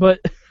 But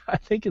I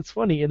think it's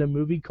funny, in a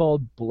movie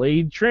called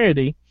Blade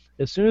Trinity,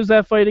 as soon as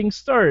that fighting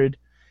started,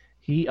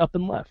 he up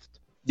and left.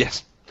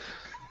 Yes.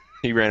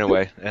 He ran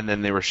away, and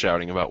then they were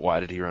shouting about why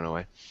did he run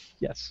away.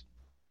 Yes.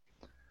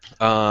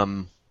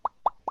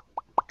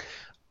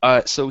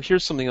 So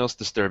here's something else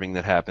disturbing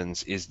that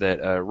happens is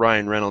that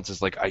Ryan Reynolds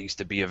is like, I used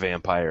to be a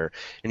vampire,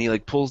 and he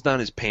like pulls down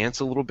his pants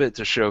a little bit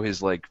to show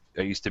his like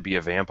I used to be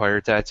a vampire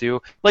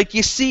tattoo. Like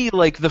you see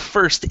like the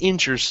first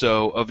inch or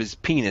so of his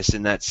penis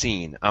in that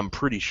scene, I'm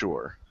pretty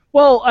sure.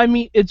 Well, I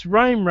mean, it's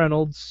Ryan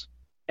Reynolds,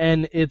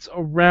 and it's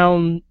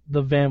around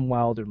the Van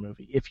Wilder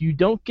movie. If you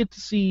don't get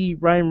to see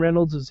Ryan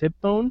Reynolds' hip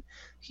bone,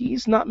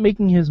 he's not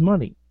making his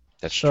money.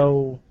 That's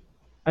true.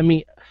 I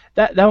mean,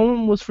 that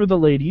one was for the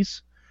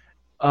ladies.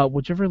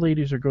 Whichever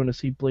ladies are going to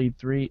see Blade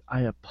 3,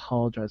 I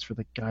apologize for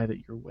the guy that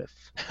you're with.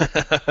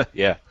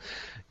 Yeah.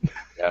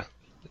 Yeah.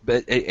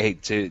 But hey,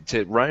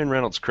 to Ryan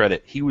Reynolds'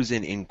 credit, he was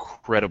in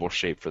incredible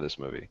shape for this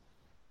movie.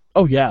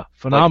 Oh yeah,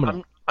 phenomenal.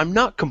 Like, I'm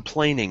not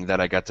complaining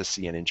that I got to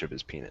see an inch of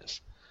his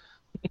penis.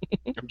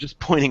 I'm just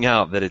pointing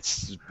out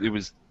that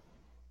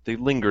they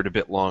lingered a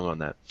bit long on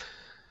that.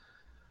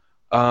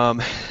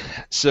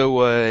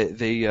 So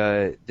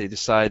they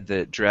decide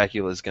that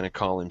Dracula is going to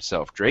call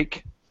himself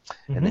Drake,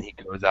 Mm-hmm. and then he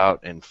goes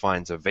out and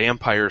finds a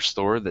vampire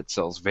store that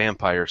sells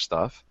vampire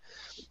stuff.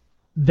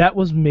 That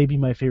was maybe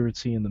my favorite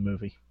scene in the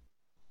movie.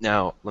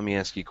 Now, let me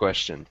ask you a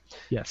question.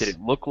 Yes. Did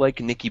it look like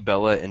Nikki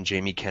Bella and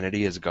Jamie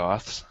Kennedy as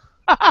goths?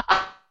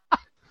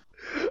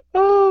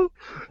 Oh,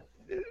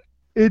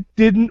 It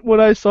didn't when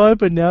I saw it,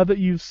 but now that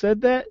you've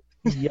said that,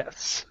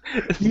 yes.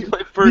 The, My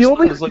the first thought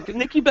only was like,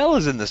 Nikki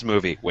Bella's in this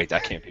movie. Wait,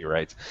 that can't be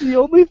right. the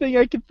only thing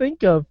I can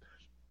think of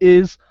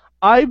is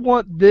I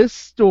want this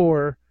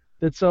store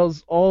that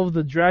sells all of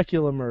the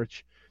Dracula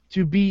merch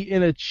to be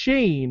in a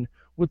chain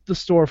with the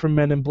store from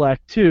Men in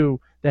Black 2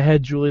 that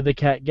had Julie the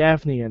Cat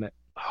Gaffney in it.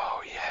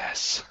 Oh,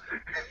 yes.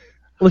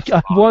 Like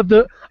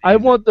Oh, I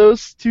want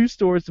those two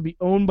stores to be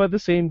owned by the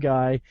same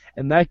guy,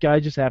 and that guy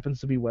just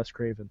happens to be Wes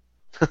Craven.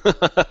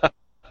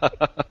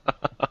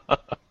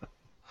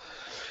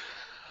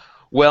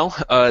 Well,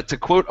 to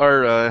quote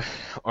our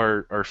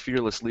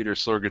fearless leader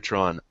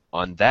Sorgatron,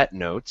 on that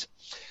note,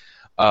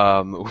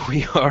 we're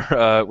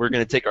going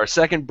to take our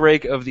second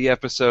break of the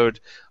episode,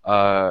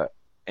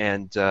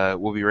 and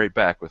we'll be right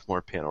back with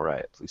more Panel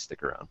Riot. Please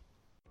stick around.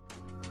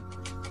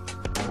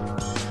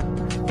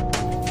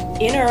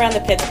 In or around the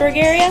Pittsburgh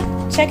area?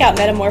 Check out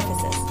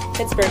Metamorphosis,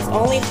 Pittsburgh's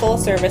only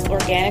full-service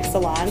organic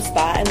salon,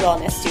 spa, and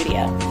wellness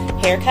studio.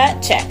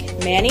 Haircut? Check.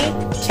 Mani?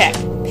 Check.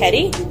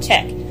 Pedi?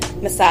 Check.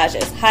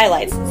 Massages,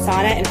 highlights,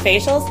 sauna, and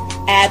facials?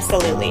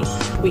 Absolutely.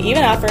 We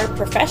even offer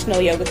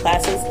professional yoga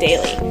classes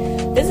daily.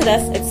 Visit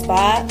us at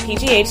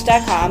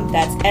spapgh.com,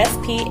 that's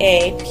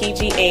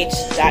spapgh.com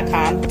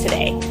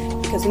today.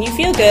 Because when you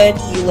feel good,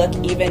 you look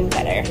even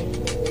better.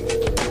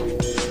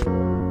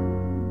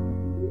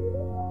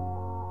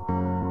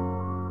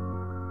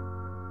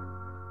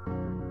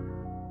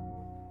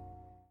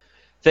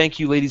 Thank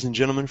you, ladies and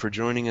gentlemen, for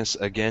joining us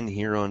again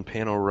here on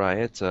Panel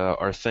Riot.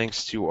 Our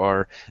thanks to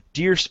our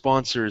dear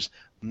sponsors,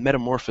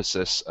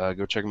 Metamorphosis.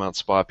 Go check them out,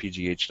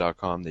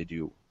 spapgh.com. They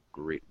do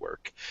great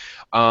work.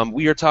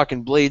 We are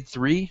talking Blade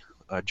 3.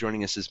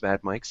 Joining us is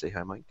Mad Mike. Say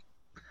hi, Mike.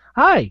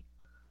 Hi.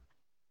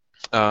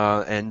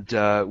 And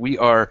we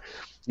are,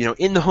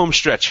 in the home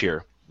stretch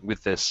here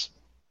with this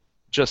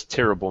just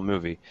terrible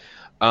movie.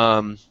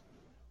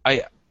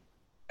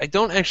 I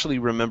don't actually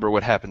remember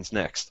what happens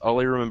next. All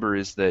I remember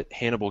is that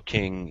Hannibal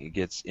King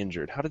gets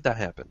injured. How did that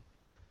happen?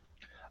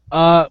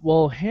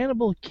 Well,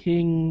 Hannibal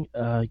King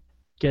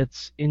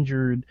gets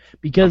injured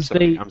because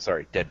I'm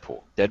sorry,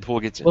 Deadpool.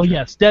 Deadpool gets injured. Well,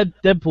 yes,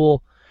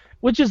 Deadpool,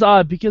 which is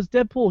odd because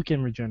Deadpool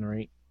can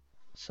regenerate.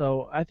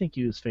 So I think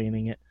he was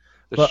feigning it.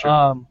 That's true.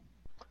 But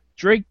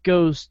Drake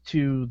goes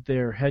to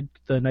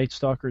the Night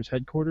Stalkers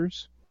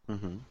headquarters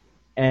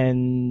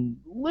and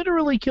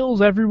literally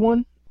kills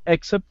everyone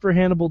except for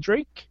Hannibal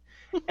Drake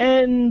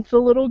and the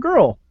little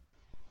girl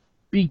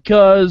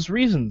because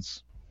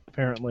reasons,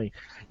 apparently.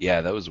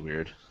 Yeah, that was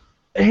weird.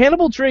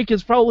 Hannibal Drake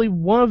is probably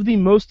one of the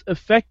most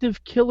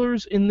effective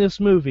killers in this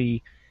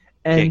movie,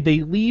 and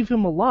they leave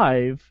him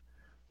alive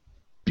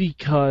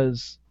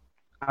because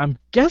I'm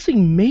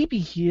guessing maybe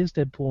he is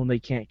Deadpool and they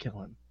can't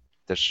kill him.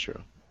 That's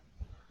true.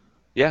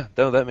 Yeah,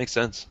 no, that makes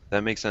sense.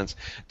 That makes sense.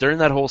 During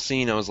that whole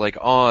scene, I was like,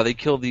 "Oh, they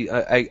killed the."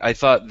 I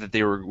thought that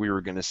we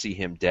were going to see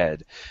him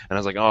dead, and I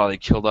was like, "Oh, they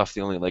killed off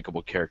the only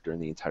likable character in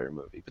the entire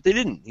movie," but they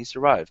didn't. He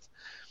survived.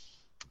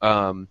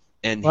 And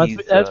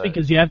that's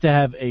because you have to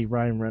have a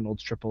Ryan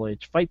Reynolds Triple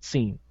H fight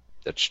scene.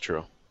 That's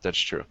true. That's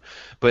true.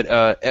 But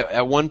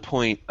at one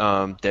point,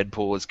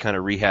 Deadpool is kind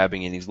of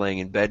rehabbing, and he's laying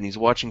in bed, and he's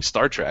watching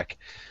Star Trek.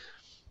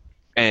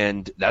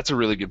 And that's a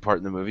really good part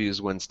in the movie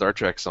is when Star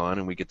Trek's on,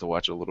 and we get to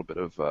watch a little bit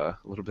of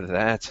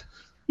that.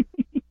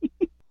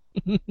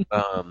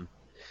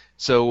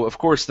 So of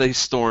course they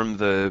storm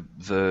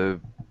the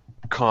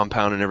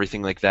compound and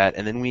everything like that,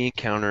 and then we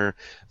encounter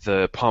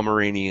the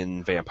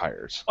Pomeranian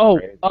vampires. Oh,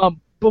 right?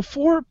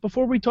 Before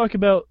we talk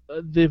about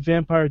the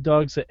vampire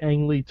dogs that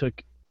Ang Lee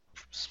took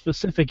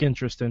specific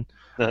interest in,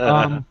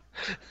 can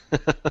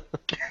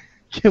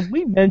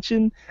we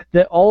mention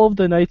that all of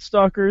the Night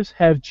Stalkers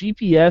have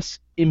GPS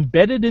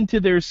embedded into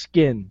their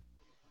skin?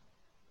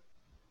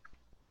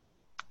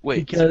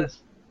 Wait, because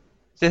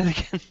say that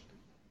again.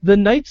 The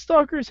Night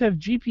Stalkers have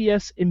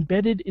GPS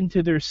embedded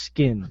into their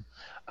skin.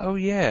 Oh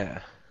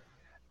yeah.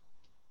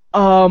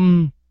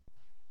 I'm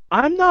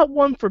not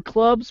one for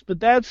clubs,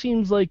 but that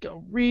seems like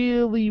a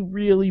really,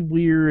 really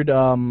weird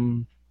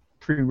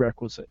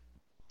prerequisite.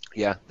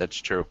 Yeah, that's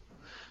true.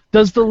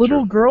 Does the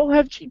little girl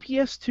have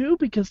GPS too?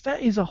 Because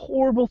that is a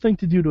horrible thing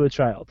to do to a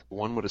child.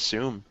 One would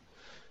assume.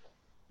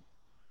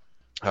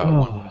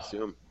 One would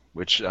assume.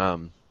 Which,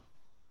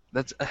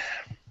 that's... I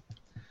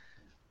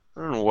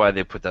don't know why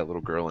they put that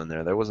little girl in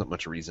there. There wasn't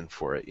much reason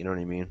for it. You know what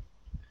I mean?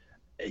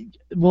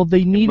 Well,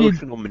 they needed...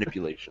 Emotional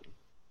manipulation.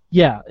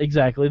 Yeah,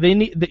 exactly.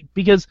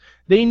 Because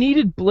they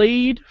needed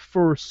Blade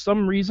for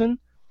some reason.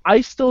 I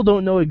still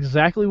don't know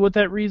exactly what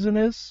that reason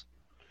is.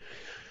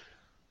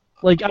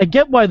 Like, I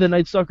get why the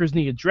Night Stalkers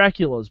needed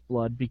Dracula's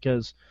blood,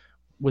 because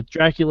with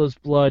Dracula's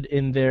blood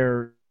in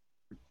their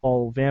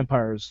all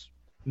vampires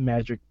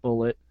magic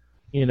bullet,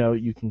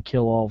 you can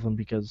kill all of them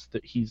because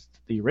he's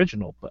the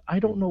original. But I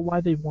don't know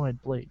why they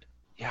wanted Blade.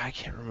 Yeah, I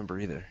can't remember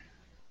either.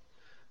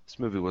 This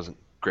movie wasn't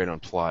great on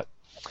plot.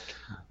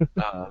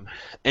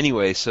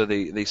 Anyway, so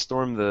they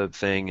storm the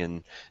thing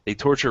and they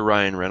torture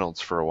Ryan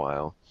Reynolds for a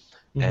while.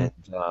 And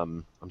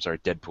I'm sorry,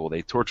 Deadpool.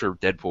 They torture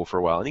Deadpool for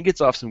a while, and he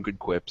gets off some good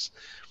quips.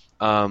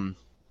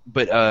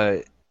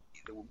 But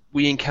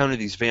we encounter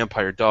these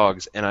vampire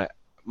dogs, and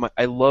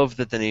I love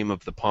that the name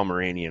of the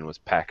Pomeranian was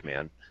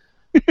Pac-Man.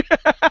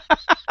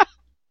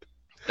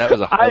 That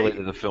was a highlight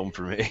of the film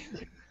for me.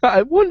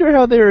 I wonder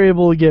how they were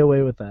able to get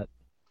away with that.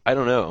 I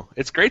don't know.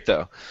 It's great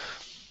though.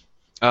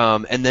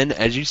 And then,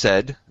 as you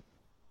said,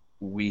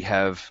 we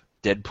have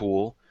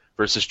Deadpool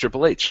versus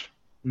Triple H.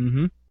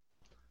 Mm-hmm.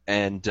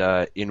 And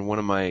in one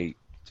of my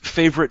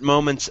favorite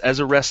moments as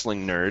a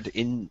wrestling nerd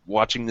in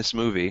watching this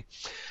movie,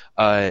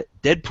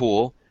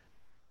 Deadpool,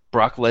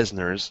 Brock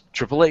Lesnar's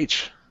Triple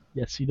H.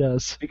 Yes, he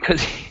does.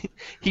 Because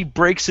he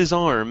breaks his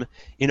arm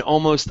in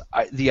almost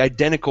the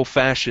identical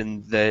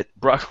fashion that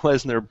Brock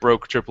Lesnar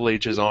broke Triple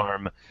H's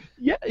arm.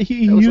 Yeah,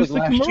 he That was used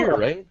like the last Kimura. year,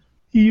 right?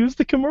 He used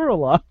the Kimura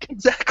lock.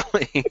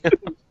 Exactly.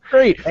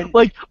 Great.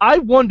 Like, I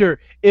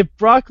wonder if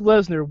Brock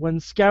Lesnar, when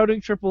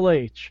scouting Triple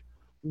H,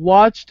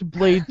 watched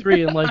Blade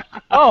 3 and like,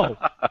 oh,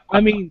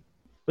 I mean,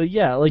 but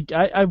yeah, like,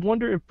 I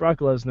wonder if Brock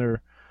Lesnar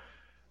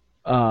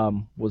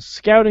was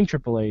scouting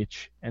Triple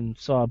H and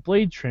saw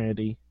Blade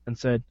Trinity and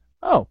said,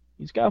 oh,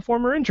 he's got a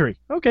former injury.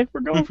 Okay,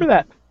 we're going for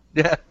that.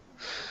 Yeah.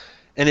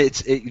 And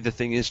the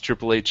thing is,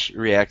 Triple H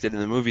reacted in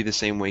the movie the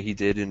same way he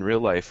did in real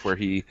life, where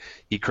he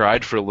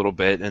cried for a little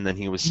bit and then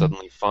he was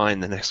suddenly fine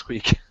the next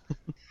week.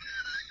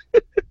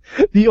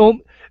 The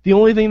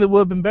only thing that would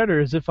have been better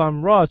is if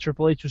on Raw,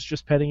 Triple H was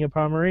just petting a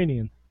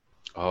Pomeranian.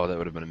 Oh, that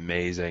would have been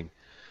amazing.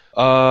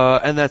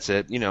 And that's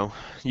it. You know,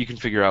 you can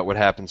figure out what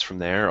happens from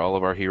there. All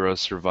of our heroes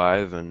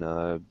survive,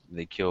 and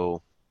they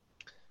kill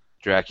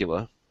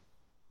Dracula.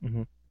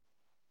 Mm-hmm.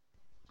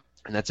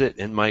 And that's it.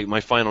 And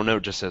my final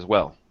note just says,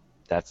 well,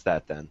 that's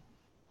that then.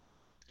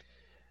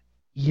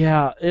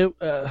 Yeah,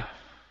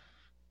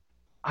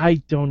 I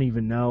don't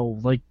even know.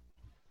 Like,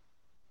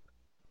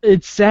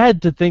 it's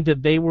sad to think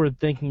that they were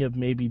thinking of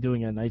maybe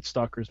doing a Night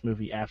Stalkers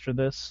movie after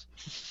this.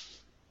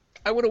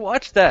 I would have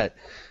watched that.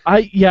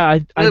 I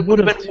It would would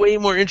have have been way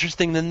more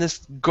interesting than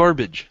this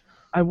garbage.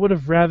 I would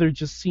have rather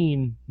just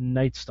seen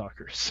Night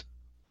Stalkers.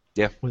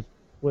 Yeah.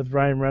 With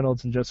Ryan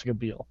Reynolds and Jessica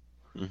Biel.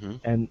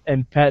 Mm-hmm.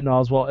 And Patton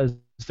Oswalt as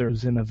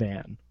there's in a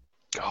van.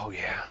 Oh,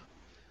 yeah.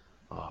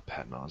 Oh,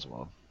 Patton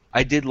Oswalt.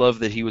 I did love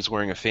that he was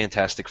wearing a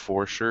Fantastic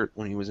Four shirt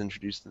when he was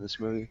introduced in this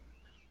movie.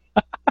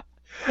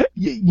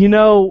 You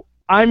know,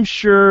 I'm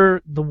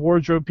sure the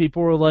wardrobe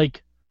people were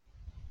like,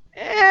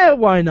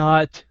 why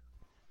not?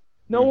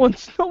 No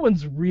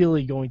one's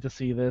really going to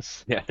see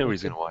this. Yeah,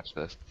 nobody's going to watch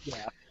this.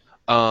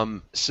 Yeah.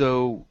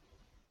 So,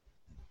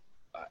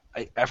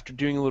 after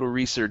doing a little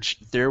research,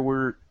 there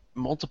were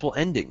multiple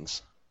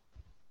endings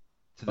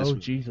to this movie.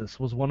 Jesus.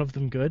 Was one of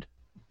them good?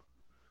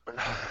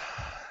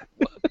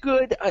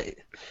 Good.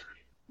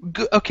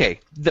 Good. Okay,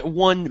 that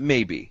one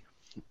maybe.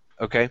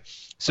 Okay,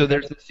 so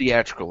there's the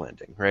theatrical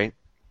ending, right?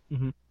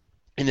 Mm-hmm.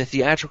 In the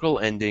theatrical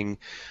ending,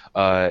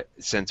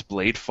 since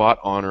Blade fought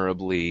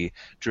honorably,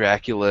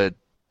 Dracula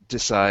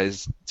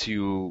decides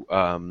to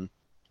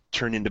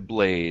turn into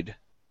Blade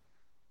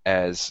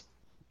as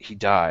he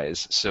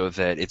dies, so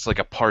that it's like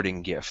a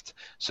parting gift,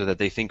 so that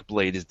they think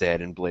Blade is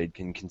dead and Blade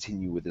can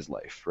continue with his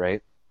life,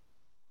 right?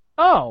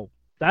 Oh,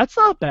 that's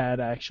not bad,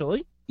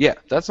 actually. Yeah,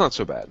 that's not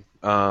so bad.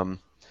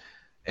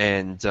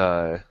 And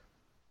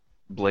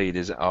Blade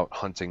is out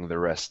hunting the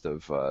rest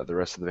of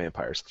the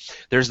vampires.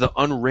 There's the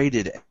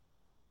unrated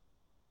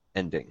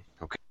ending,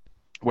 okay,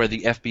 where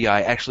the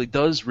FBI actually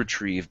does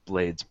retrieve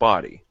Blade's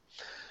body,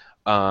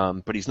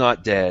 but he's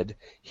not dead.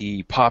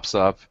 He pops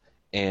up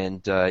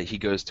and he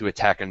goes to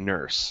attack a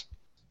nurse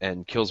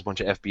and kills a bunch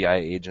of FBI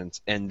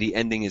agents. And the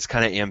ending is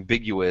kind of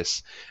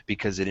ambiguous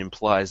because it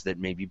implies that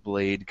maybe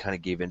Blade kind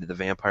of gave into the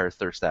vampire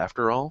thirst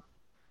after all,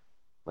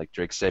 like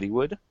Drake said he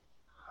would.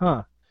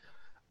 Huh.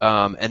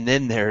 And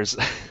then there's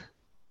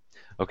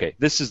okay,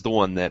 this is the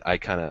one that I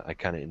kind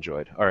of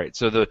enjoyed. All right,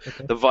 so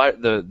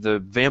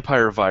the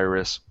vampire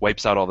virus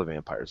wipes out all the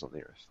vampires on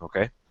the earth.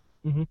 Okay.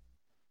 Mm-hmm.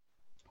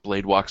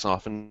 Blade walks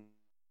off into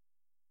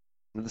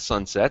the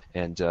sunset,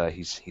 and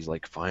he's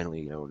like,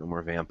 finally, no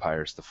more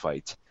vampires to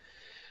fight.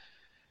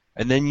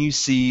 And then you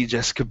see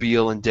Jessica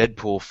Biel and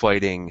Deadpool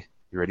fighting.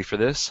 You ready for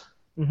this?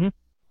 Mm-hmm.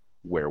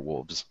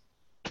 Werewolves.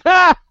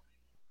 Ha!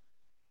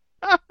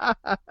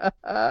 And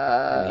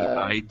the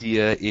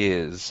idea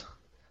is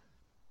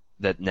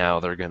that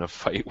now they're gonna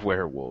fight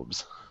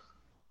werewolves.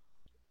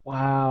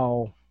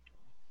 Wow.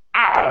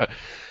 Ah!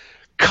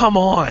 Come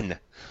on!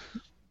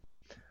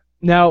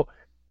 Now,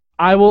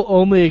 I will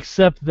only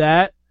accept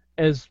that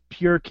as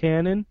pure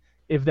canon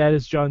if that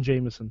is John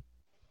Jameson.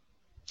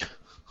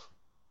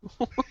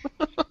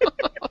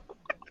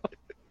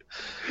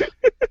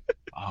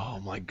 Oh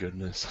my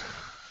goodness.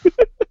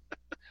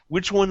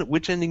 Which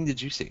ending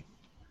did you see?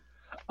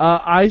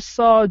 I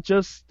saw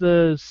just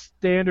the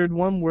standard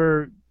one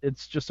where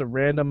it's just a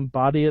random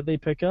body that they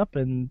pick up,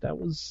 and that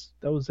was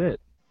it.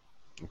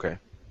 Okay.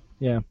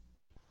 Yeah.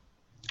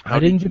 How I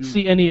didn't did get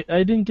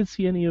to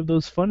see any of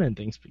those fun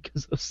endings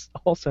because those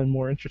all sound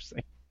more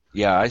interesting.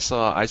 Yeah, I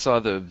saw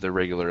the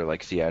regular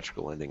like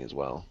theatrical ending as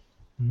well,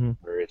 Mm-hmm.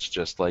 where it's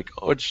just like,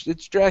 oh,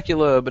 it's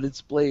Dracula, but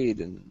it's Blade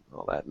and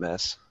all that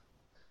mess.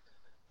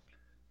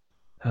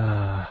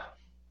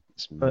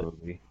 This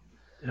movie.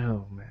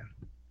 Oh man,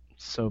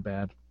 so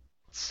bad,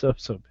 so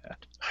bad.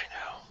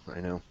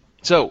 I know.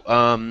 So,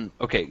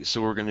 okay,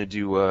 so we're gonna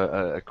do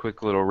a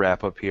quick little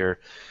wrap up here.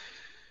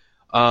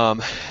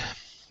 Um,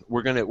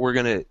 we're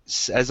gonna,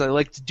 as I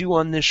like to do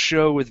on this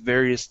show with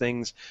various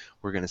things,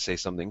 we're gonna say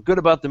something good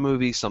about the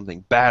movie,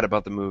 something bad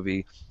about the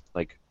movie,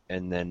 like,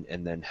 and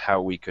then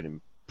how we could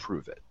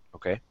improve it.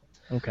 Okay.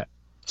 Okay.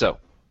 So,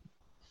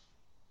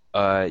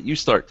 you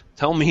start.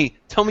 Tell me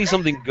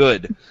something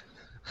good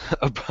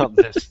about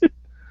this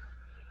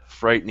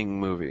frightening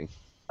movie.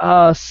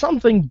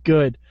 Something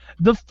good.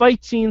 The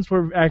fight scenes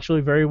were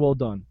actually very well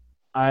done.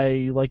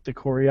 I like the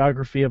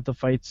choreography of the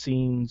fight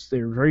scenes.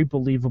 They're very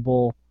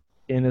believable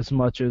in as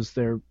much as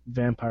they're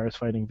vampires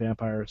fighting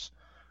vampires.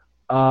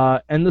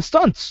 And the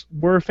stunts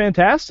were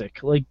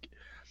fantastic. Like,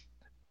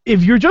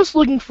 if you're just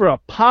looking for a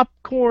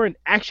popcorn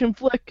action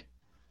flick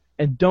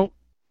and don't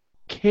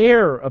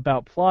care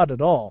about plot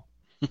at all,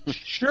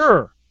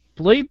 sure,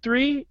 Blade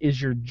 3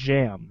 is your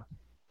jam.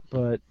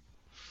 But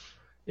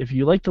if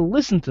you like to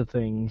listen to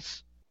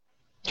things,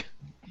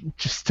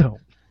 just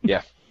don't.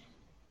 Yeah.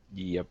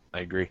 Yep, I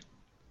agree.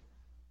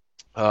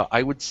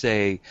 I would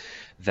say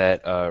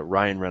that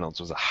Ryan Reynolds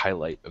was a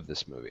highlight of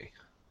this movie.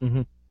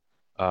 Mhm.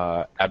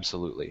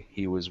 Absolutely.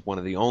 He was one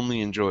of the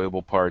only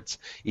enjoyable parts.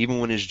 Even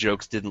when his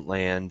jokes didn't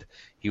land,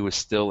 he was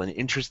still an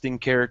interesting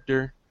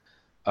character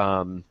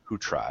who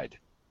tried.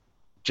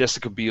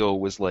 Jessica Biel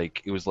was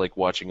like, it was like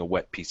watching a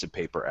wet piece of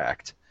paper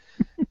act.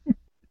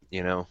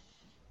 You know?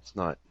 It's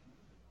not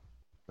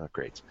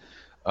great.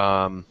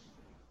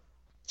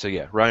 So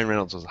yeah, Ryan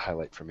Reynolds was a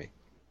highlight for me.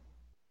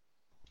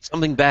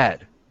 Something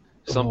bad.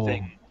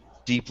 Something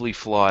deeply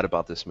flawed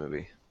about this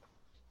movie.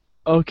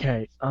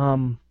 Okay.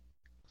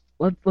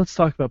 Let's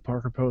talk about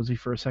Parker Posey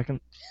for a second.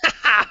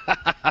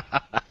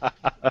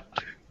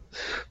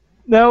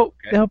 Now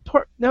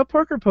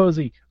Parker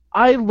Posey.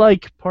 I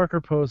like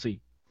Parker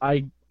Posey.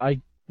 I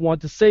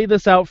want to say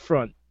this out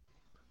front.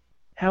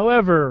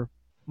 However,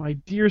 my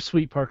dear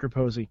sweet Parker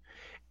Posey,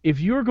 if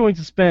you're going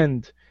to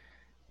spend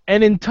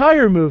an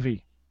entire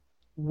movie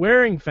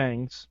wearing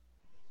fangs,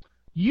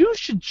 you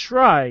should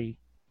try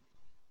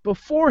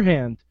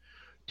beforehand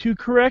to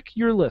correct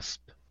your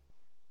lisp.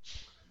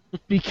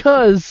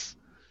 Because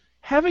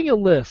having a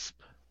lisp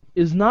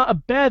is not a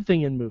bad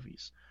thing in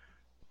movies.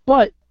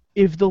 But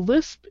if the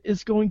lisp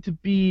is going to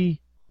be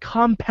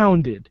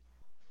compounded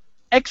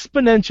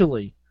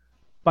exponentially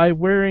by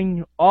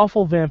wearing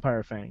awful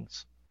vampire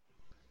fangs,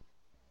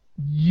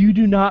 you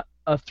do not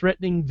a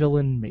threatening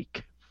villain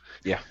make.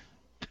 Yeah.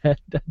 That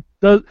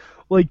does,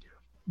 like,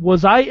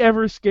 was I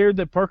ever scared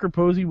that Parker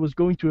Posey was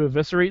going to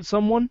eviscerate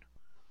someone?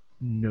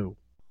 No.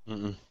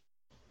 Mm-mm.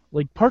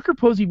 Like, Parker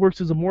Posey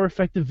works as a more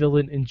effective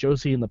villain in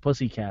Josie and the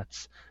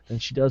Pussycats than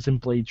she does in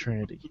Blade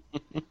Trinity.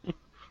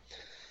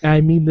 And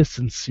I mean this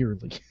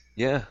sincerely.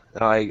 Yeah,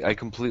 I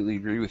completely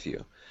agree with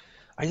you.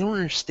 I don't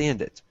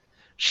understand it.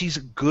 She's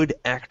a good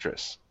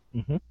actress.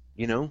 Mm-hmm.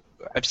 You know,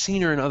 I've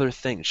seen her in other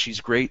things.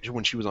 She's great.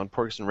 When she was on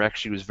Parks and Rec,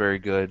 she was very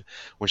good.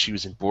 When she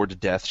was in Bored to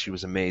Death, she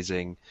was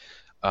amazing.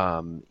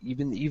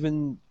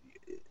 Even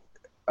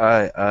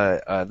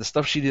the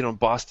stuff she did on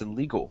Boston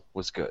Legal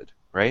was good,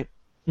 right?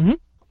 Mm-hmm.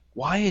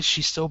 Why is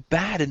she so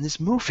bad in this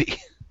movie?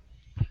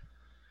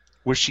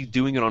 Was she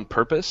doing it on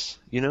purpose?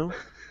 You know?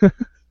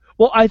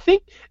 Well, I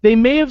think they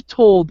may have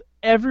told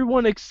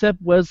everyone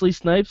except Wesley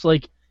Snipes,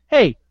 like,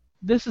 hey,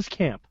 this is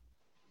camp.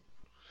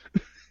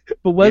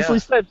 But Wesley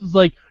Snipes was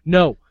like,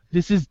 no,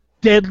 this is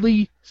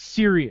deadly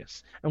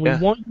serious. And we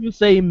want you to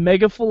say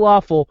mega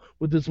falafel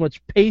with as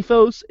much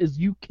pathos as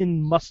you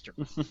can muster.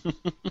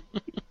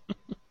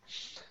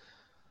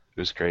 It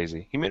was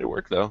crazy. He made it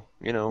work, though.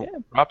 You know,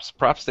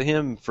 props to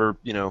him for,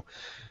 you know,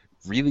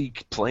 really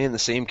playing the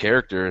same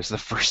character as the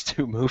first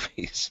two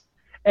movies.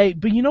 Hey,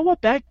 but you know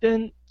what? Back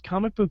then,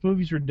 comic book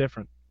movies were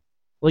different.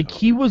 Like,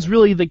 he was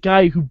really the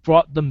guy who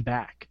brought them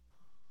back.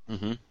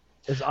 Mm-hmm.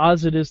 As odd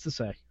as it is to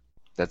say.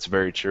 That's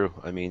very true.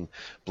 I mean,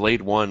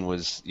 Blade 1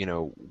 was, you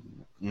know,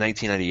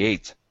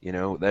 1998. You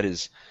know, that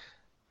is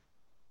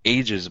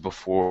ages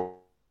before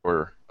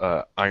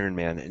Iron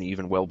Man and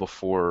even well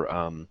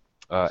before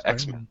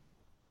X-Men.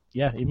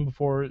 Yeah, even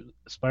before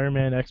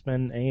Spider-Man,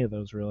 X-Men, any of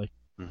those, really.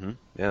 Mm-hmm.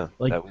 Yeah.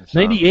 Like, that was,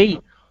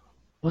 98,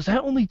 was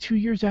that only 2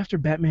 years after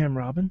Batman and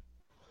Robin?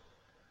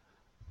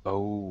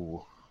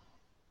 Oh,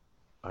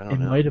 I don't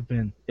know. It might have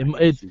been.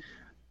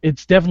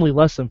 It's definitely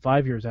less than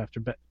 5 years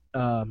after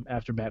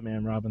Batman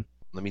and Robin.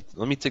 Let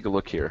me take a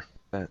look here.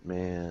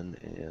 Batman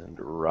and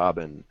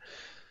Robin.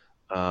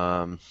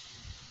 Not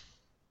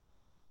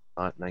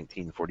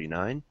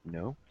 1949.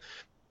 No.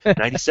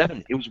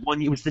 97. It was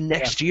one. It was the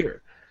next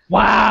year.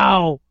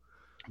 Wow.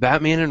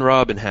 Batman and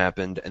Robin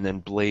happened, and then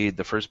Blade,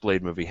 the first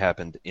Blade movie,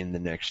 happened in the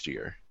next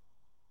year.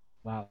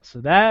 Wow. So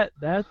that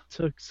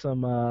took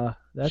some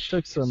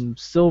some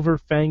silver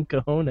fang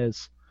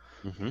cojones.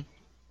 Mm-hmm.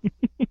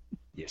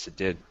 Yes, it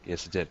did.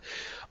 Yes, it did.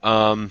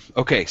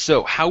 Okay,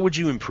 so how would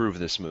you improve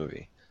this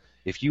movie?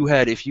 If you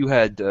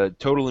had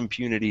total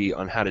impunity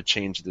on how to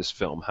change this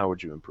film, how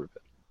would you improve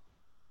it?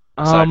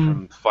 Aside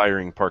from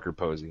firing Parker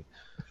Posey.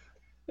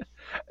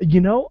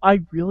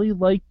 I really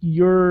like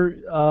your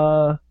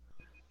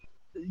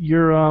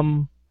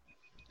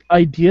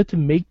idea to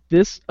make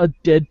this a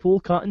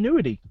Deadpool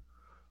continuity.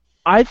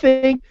 I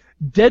think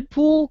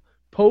Deadpool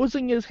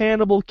posing as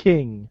Hannibal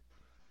King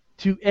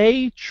to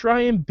A,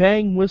 try and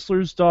bang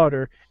Whistler's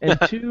daughter, and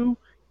two,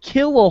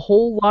 kill a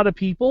whole lot of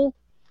people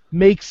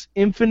makes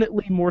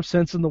infinitely more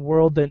sense in the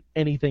world than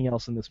anything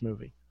else in this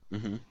movie.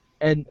 Hmm.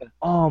 And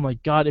oh my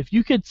god, if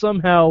you could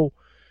somehow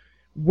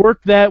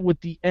work that with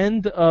the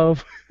end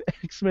of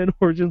X-Men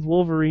Origins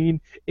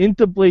Wolverine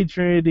into Blade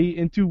Trinity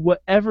into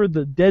whatever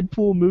the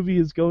Deadpool movie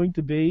is going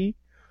to be,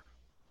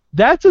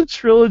 that's a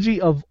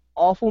trilogy of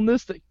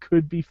awfulness that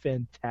could be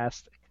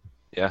fantastic.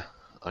 Yeah,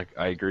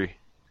 I agree.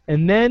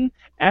 And then,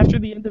 after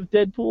the end of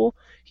Deadpool,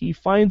 he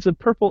finds a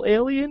purple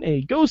alien and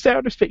he goes to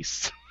outer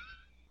space.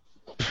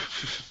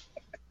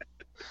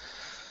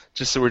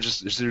 So they're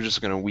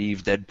just gonna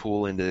weave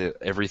Deadpool into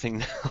everything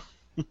now.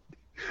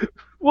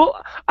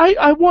 Well,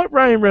 I want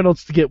Ryan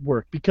Reynolds to get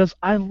work because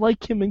I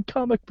like him in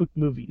comic book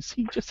movies.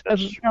 He just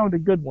hasn't found a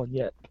good one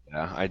yet.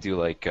 Yeah, I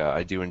do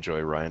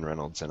enjoy Ryan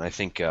Reynolds, and I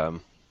think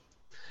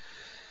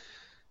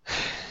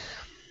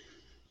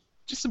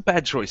just some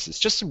bad choices,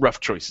 just some rough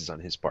choices on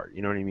his part.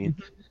 You know what I mean?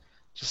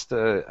 Just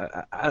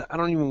I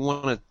don't even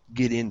want to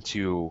get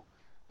into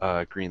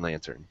Green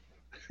Lantern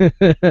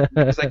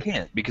because I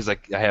can't because I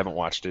haven't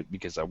watched it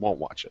because I won't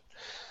watch it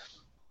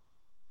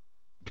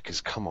because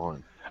come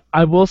on,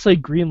 I will say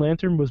Green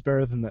Lantern was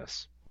better than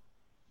this.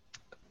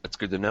 that's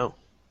good to know.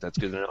 That's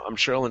good to know. I'm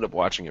sure I'll end up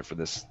watching it for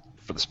this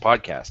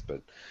podcast,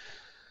 but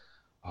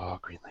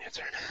Green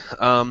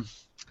Lantern.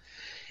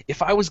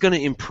 If I was going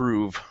to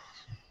improve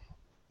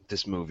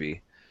this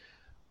movie,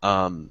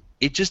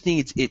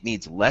 it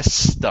needs less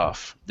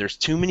stuff. There's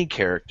too many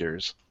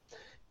characters,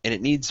 and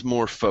it needs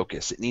more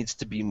focus. It needs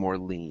to be more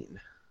lean.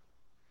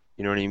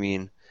 You know what I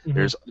mean? Mhm.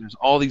 There's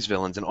all these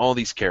villains and all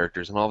these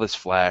characters and all this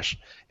flash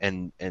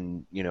and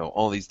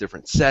all these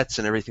different sets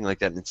and everything like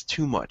that, and it's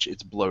too much.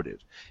 It's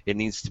bloated. It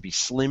needs to be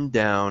slimmed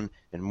down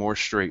and more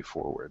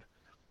straightforward.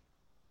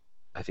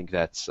 I think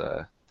that's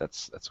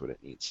what it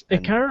needs. It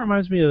And kind of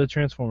reminds me of the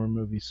Transformer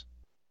movies.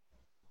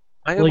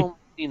 I have like- only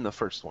seen the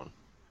first one.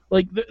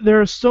 Like, there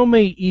are so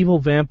many evil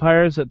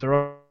vampires that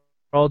they're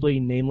all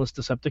nameless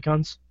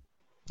Decepticons,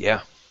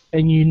 Yeah.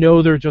 and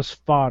they're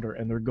just fodder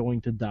and they're going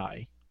to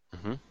die.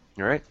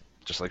 You're right.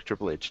 Just like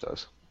Triple H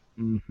does.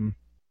 Mm-hmm.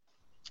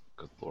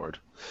 Good Lord.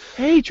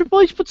 Hey,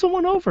 Triple H put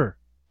someone over.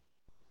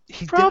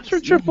 Props for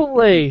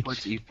Triple H.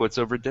 He puts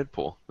over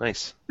Deadpool.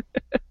 Nice.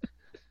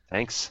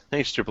 Thanks,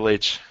 Triple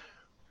H,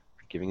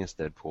 for giving us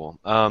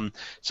Deadpool.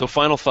 So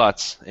final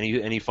thoughts.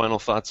 Any final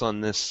thoughts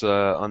on this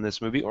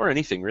movie or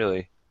anything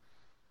really?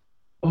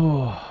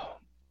 Oh,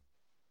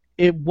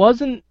 it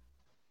wasn't.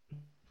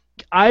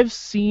 I've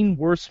seen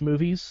worse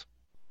movies.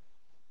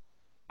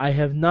 I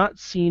have not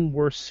seen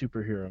worse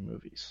superhero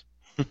movies.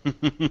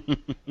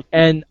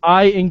 And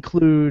I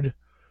include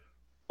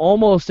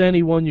almost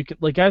anyone you could.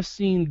 Like, I've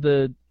seen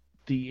the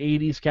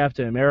 80s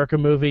Captain America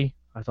movie.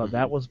 I thought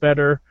that was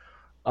better.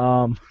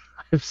 I've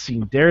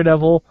seen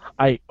Daredevil.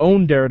 I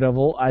own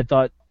Daredevil. I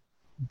thought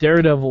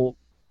Daredevil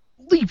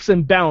leaps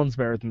and bounds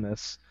better than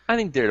this. I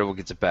think Daredevil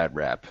gets a bad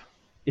rap.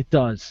 It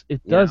does.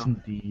 It does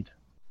indeed.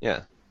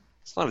 Yeah.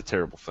 It's not a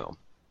terrible film.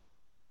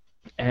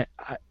 And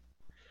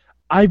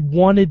I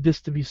wanted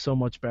this to be so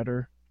much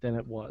better than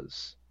it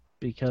was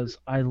because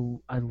I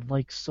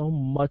like so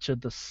much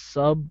of the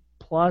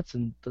subplots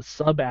and the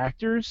sub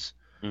actors.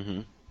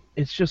 Mm-hmm.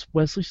 It's just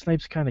Wesley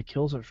Snipes kind of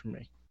kills it for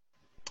me.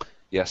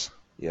 Yes.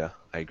 Yeah,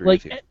 I agree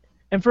Like, with you.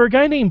 and for a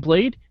guy named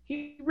Blade,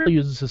 he really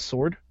uses his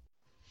sword.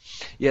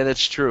 Yeah,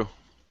 that's true.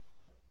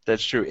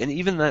 That's true. And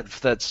even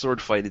that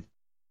sword fight at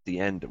the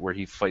end where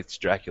he fights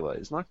Dracula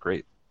is not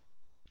great.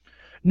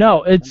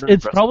 No, it's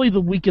impressive. probably the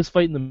weakest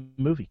fight in the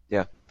movie.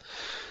 Yeah,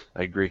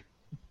 I agree.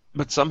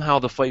 But somehow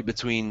the fight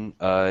between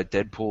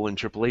Deadpool and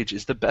Triple H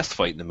is the best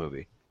fight in the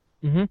movie.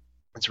 Mm-hmm.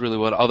 It's really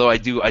what. Although I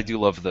do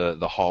love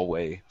the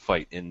hallway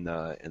fight in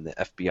the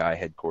FBI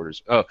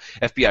headquarters. Oh,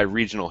 FBI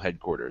regional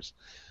headquarters.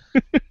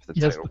 The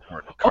Yes. title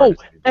card. Oh,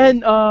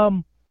 and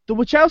the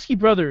Wachowski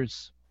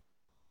brothers,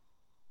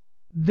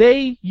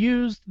 they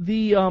used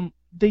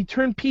they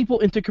turned people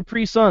into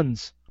Capri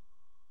Suns.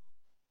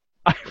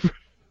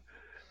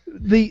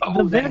 The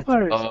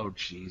vampires. Oh,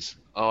 jeez.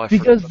 Oh, I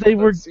Because forgot they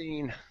about were- that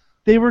scene.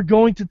 They were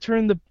going to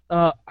turn the.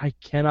 I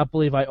cannot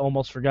believe I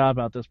almost forgot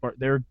about this part.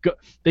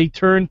 They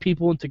turned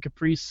people into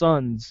Capri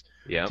Suns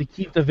Yeah. to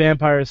keep the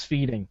vampires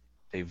feeding.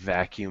 They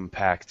vacuum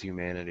packed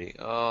humanity.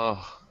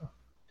 Oh.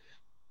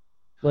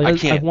 Like, I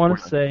can't-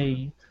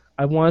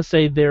 I want to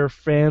say they're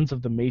fans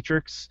of the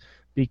Matrix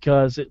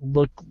because it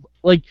looked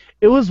like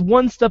it was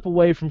one step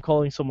away from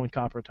calling someone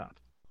Copper Top.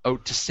 Oh,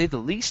 to say the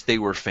least, they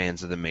were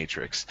fans of the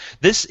Matrix.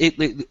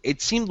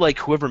 It seemed like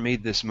whoever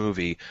made this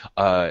movie,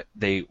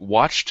 they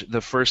watched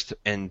the first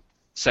and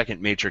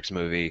second Matrix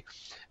movie,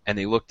 and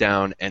they looked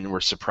down and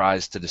were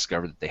surprised to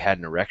discover that they had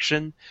an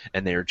erection,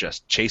 and they were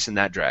just chasing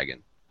that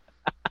dragon.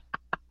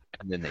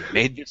 And then they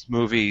made this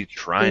movie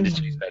trying to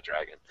chase that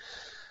dragon.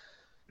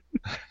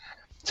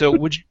 So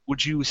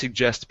would you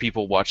suggest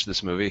people watch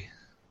this movie?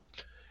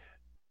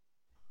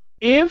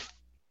 If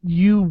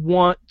you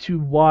want to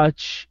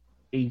watch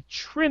a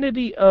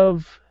trinity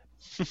of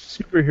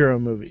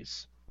superhero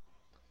movies,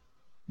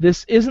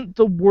 this isn't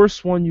the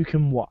worst one you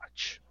can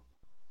watch.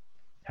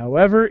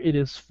 However, it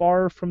is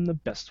far from the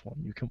best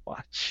one you can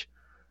watch.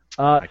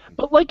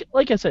 But like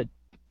I said,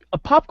 a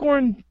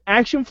popcorn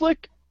action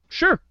flick,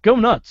 sure, go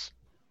nuts.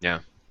 Yeah.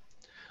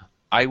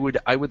 I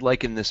would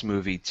liken this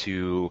movie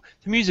to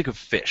the music of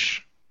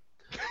Fish.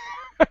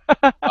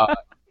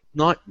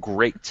 Not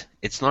great.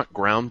 It's not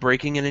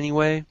groundbreaking in any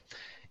way.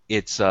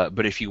 It's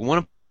but if you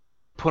want to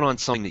put on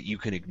something that you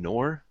can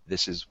ignore,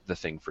 this is the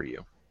thing for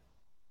you.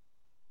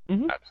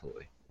 Mm-hmm.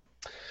 Absolutely.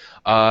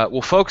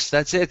 Well, folks,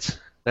 that's it.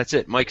 That's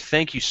it. Mike,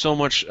 thank you so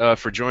much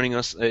for joining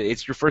us.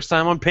 It's your first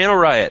time on Panel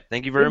Riot.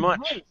 Thank you very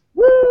much.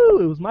 Woo!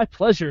 It was my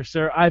pleasure,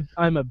 sir.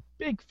 I'm a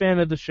big fan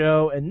of the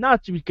show, and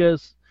not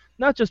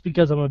just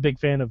because I'm a big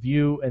fan of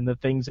you and the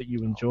things that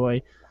you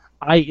enjoy.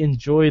 I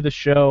enjoy the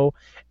show,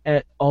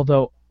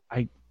 although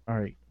I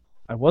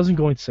wasn't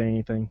going to say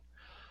anything.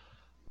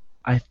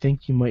 I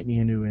think you might need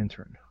a new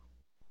intern.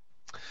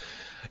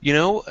 You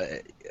know,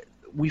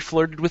 we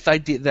flirted with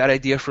that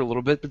idea for a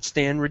little bit, but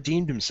Stan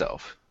redeemed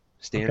himself.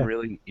 Stan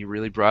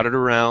really brought it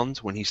around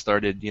when he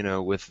started,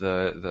 with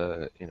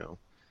the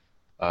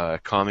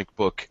comic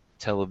book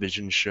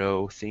television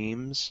show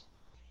themes.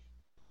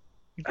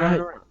 He brought it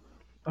around.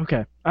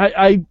 Okay.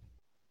 I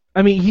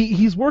mean,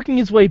 he's working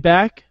his way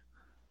back.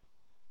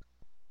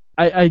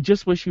 I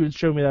just wish he would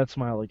show me that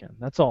smile again.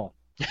 That's all.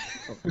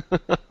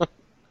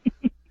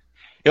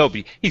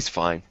 He's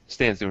fine.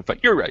 Stan's doing fine.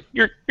 You're right.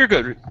 You're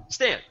good.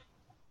 Stan,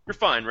 you're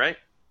fine, right?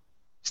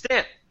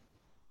 Stan.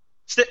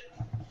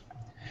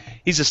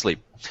 He's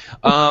asleep.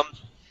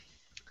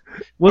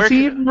 Was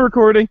he even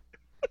recording?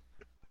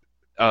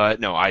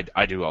 No,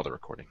 I do all the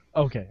recording.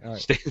 Okay, all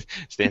right.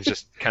 Stan's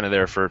just kind of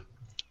there for.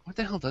 What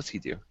the hell does he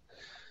do?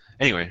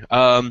 Anyway,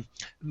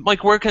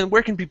 Mike, where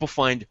can people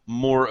find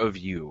more of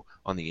you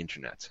on the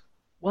internet?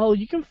 Well,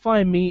 you can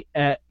find me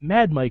at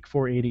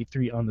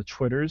MadMike4883 on the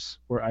Twitters,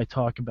 where I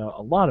talk about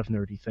a lot of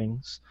nerdy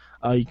things.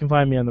 You can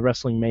find me on the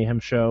Wrestling Mayhem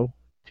Show,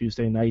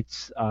 Tuesday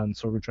nights on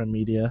Sorgatron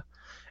Media.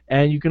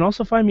 And you can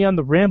also find me on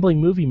the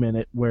Rambling Movie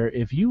Minute, where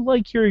if you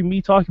like hearing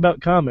me talk about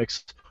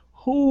comics,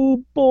 oh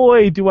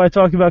boy, do I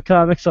talk about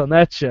comics on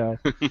that show.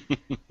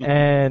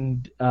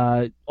 And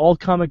all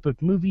comic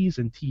book movies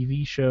and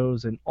TV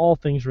shows and all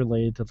things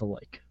related to the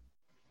like.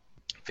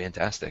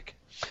 Fantastic.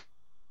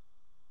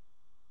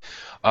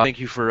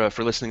 Thank you for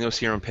listening to us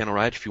here on Panel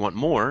Riot. If you want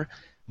more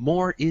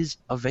is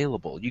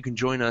available. You can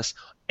join us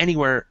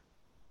anytime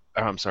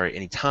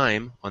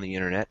on the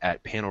internet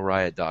at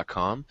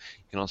panelriot.com.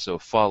 You can also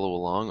follow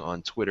along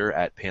on Twitter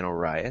at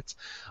panelriot.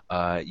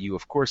 You,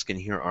 of course, can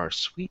hear our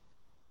sweet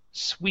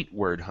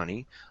word,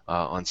 honey,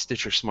 on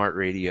Stitcher Smart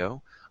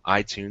Radio,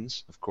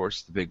 iTunes, of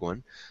course, the big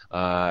one.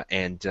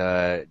 And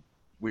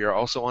we are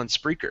also on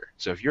Spreaker.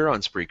 So if you're on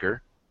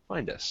Spreaker,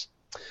 find us.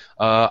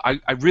 I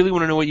really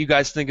want to know what you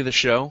guys think of the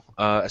show,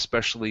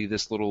 especially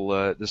this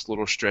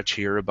little stretch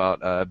here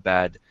about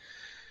bad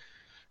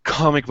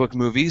comic book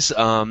movies.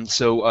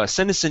 So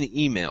send us an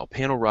email,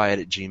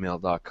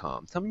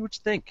 panelriot@gmail.com. Tell me what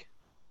you think.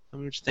 Tell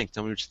me what you think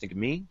of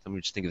me. Tell me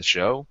what you think of the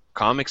show.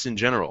 Comics in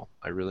general.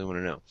 I really want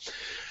to know.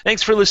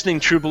 Thanks for listening,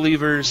 true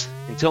believers.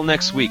 Until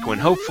next week, when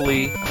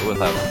hopefully I will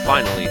have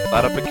finally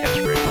thought up a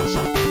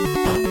catchphrase.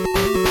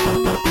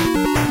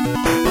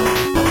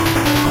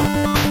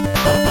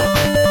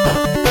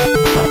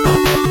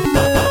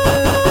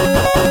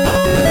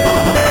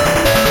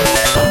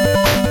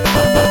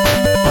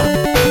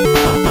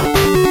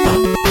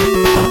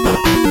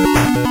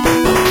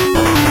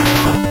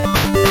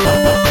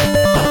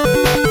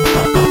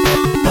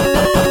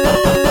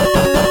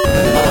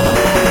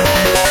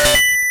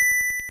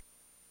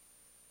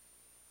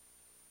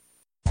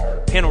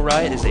 Panel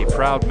Riot is a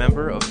proud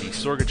member of the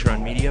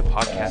Sorgatron Media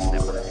Podcast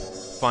Network.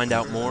 Find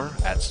out more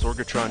at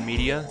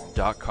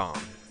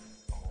sorgatronmedia.com.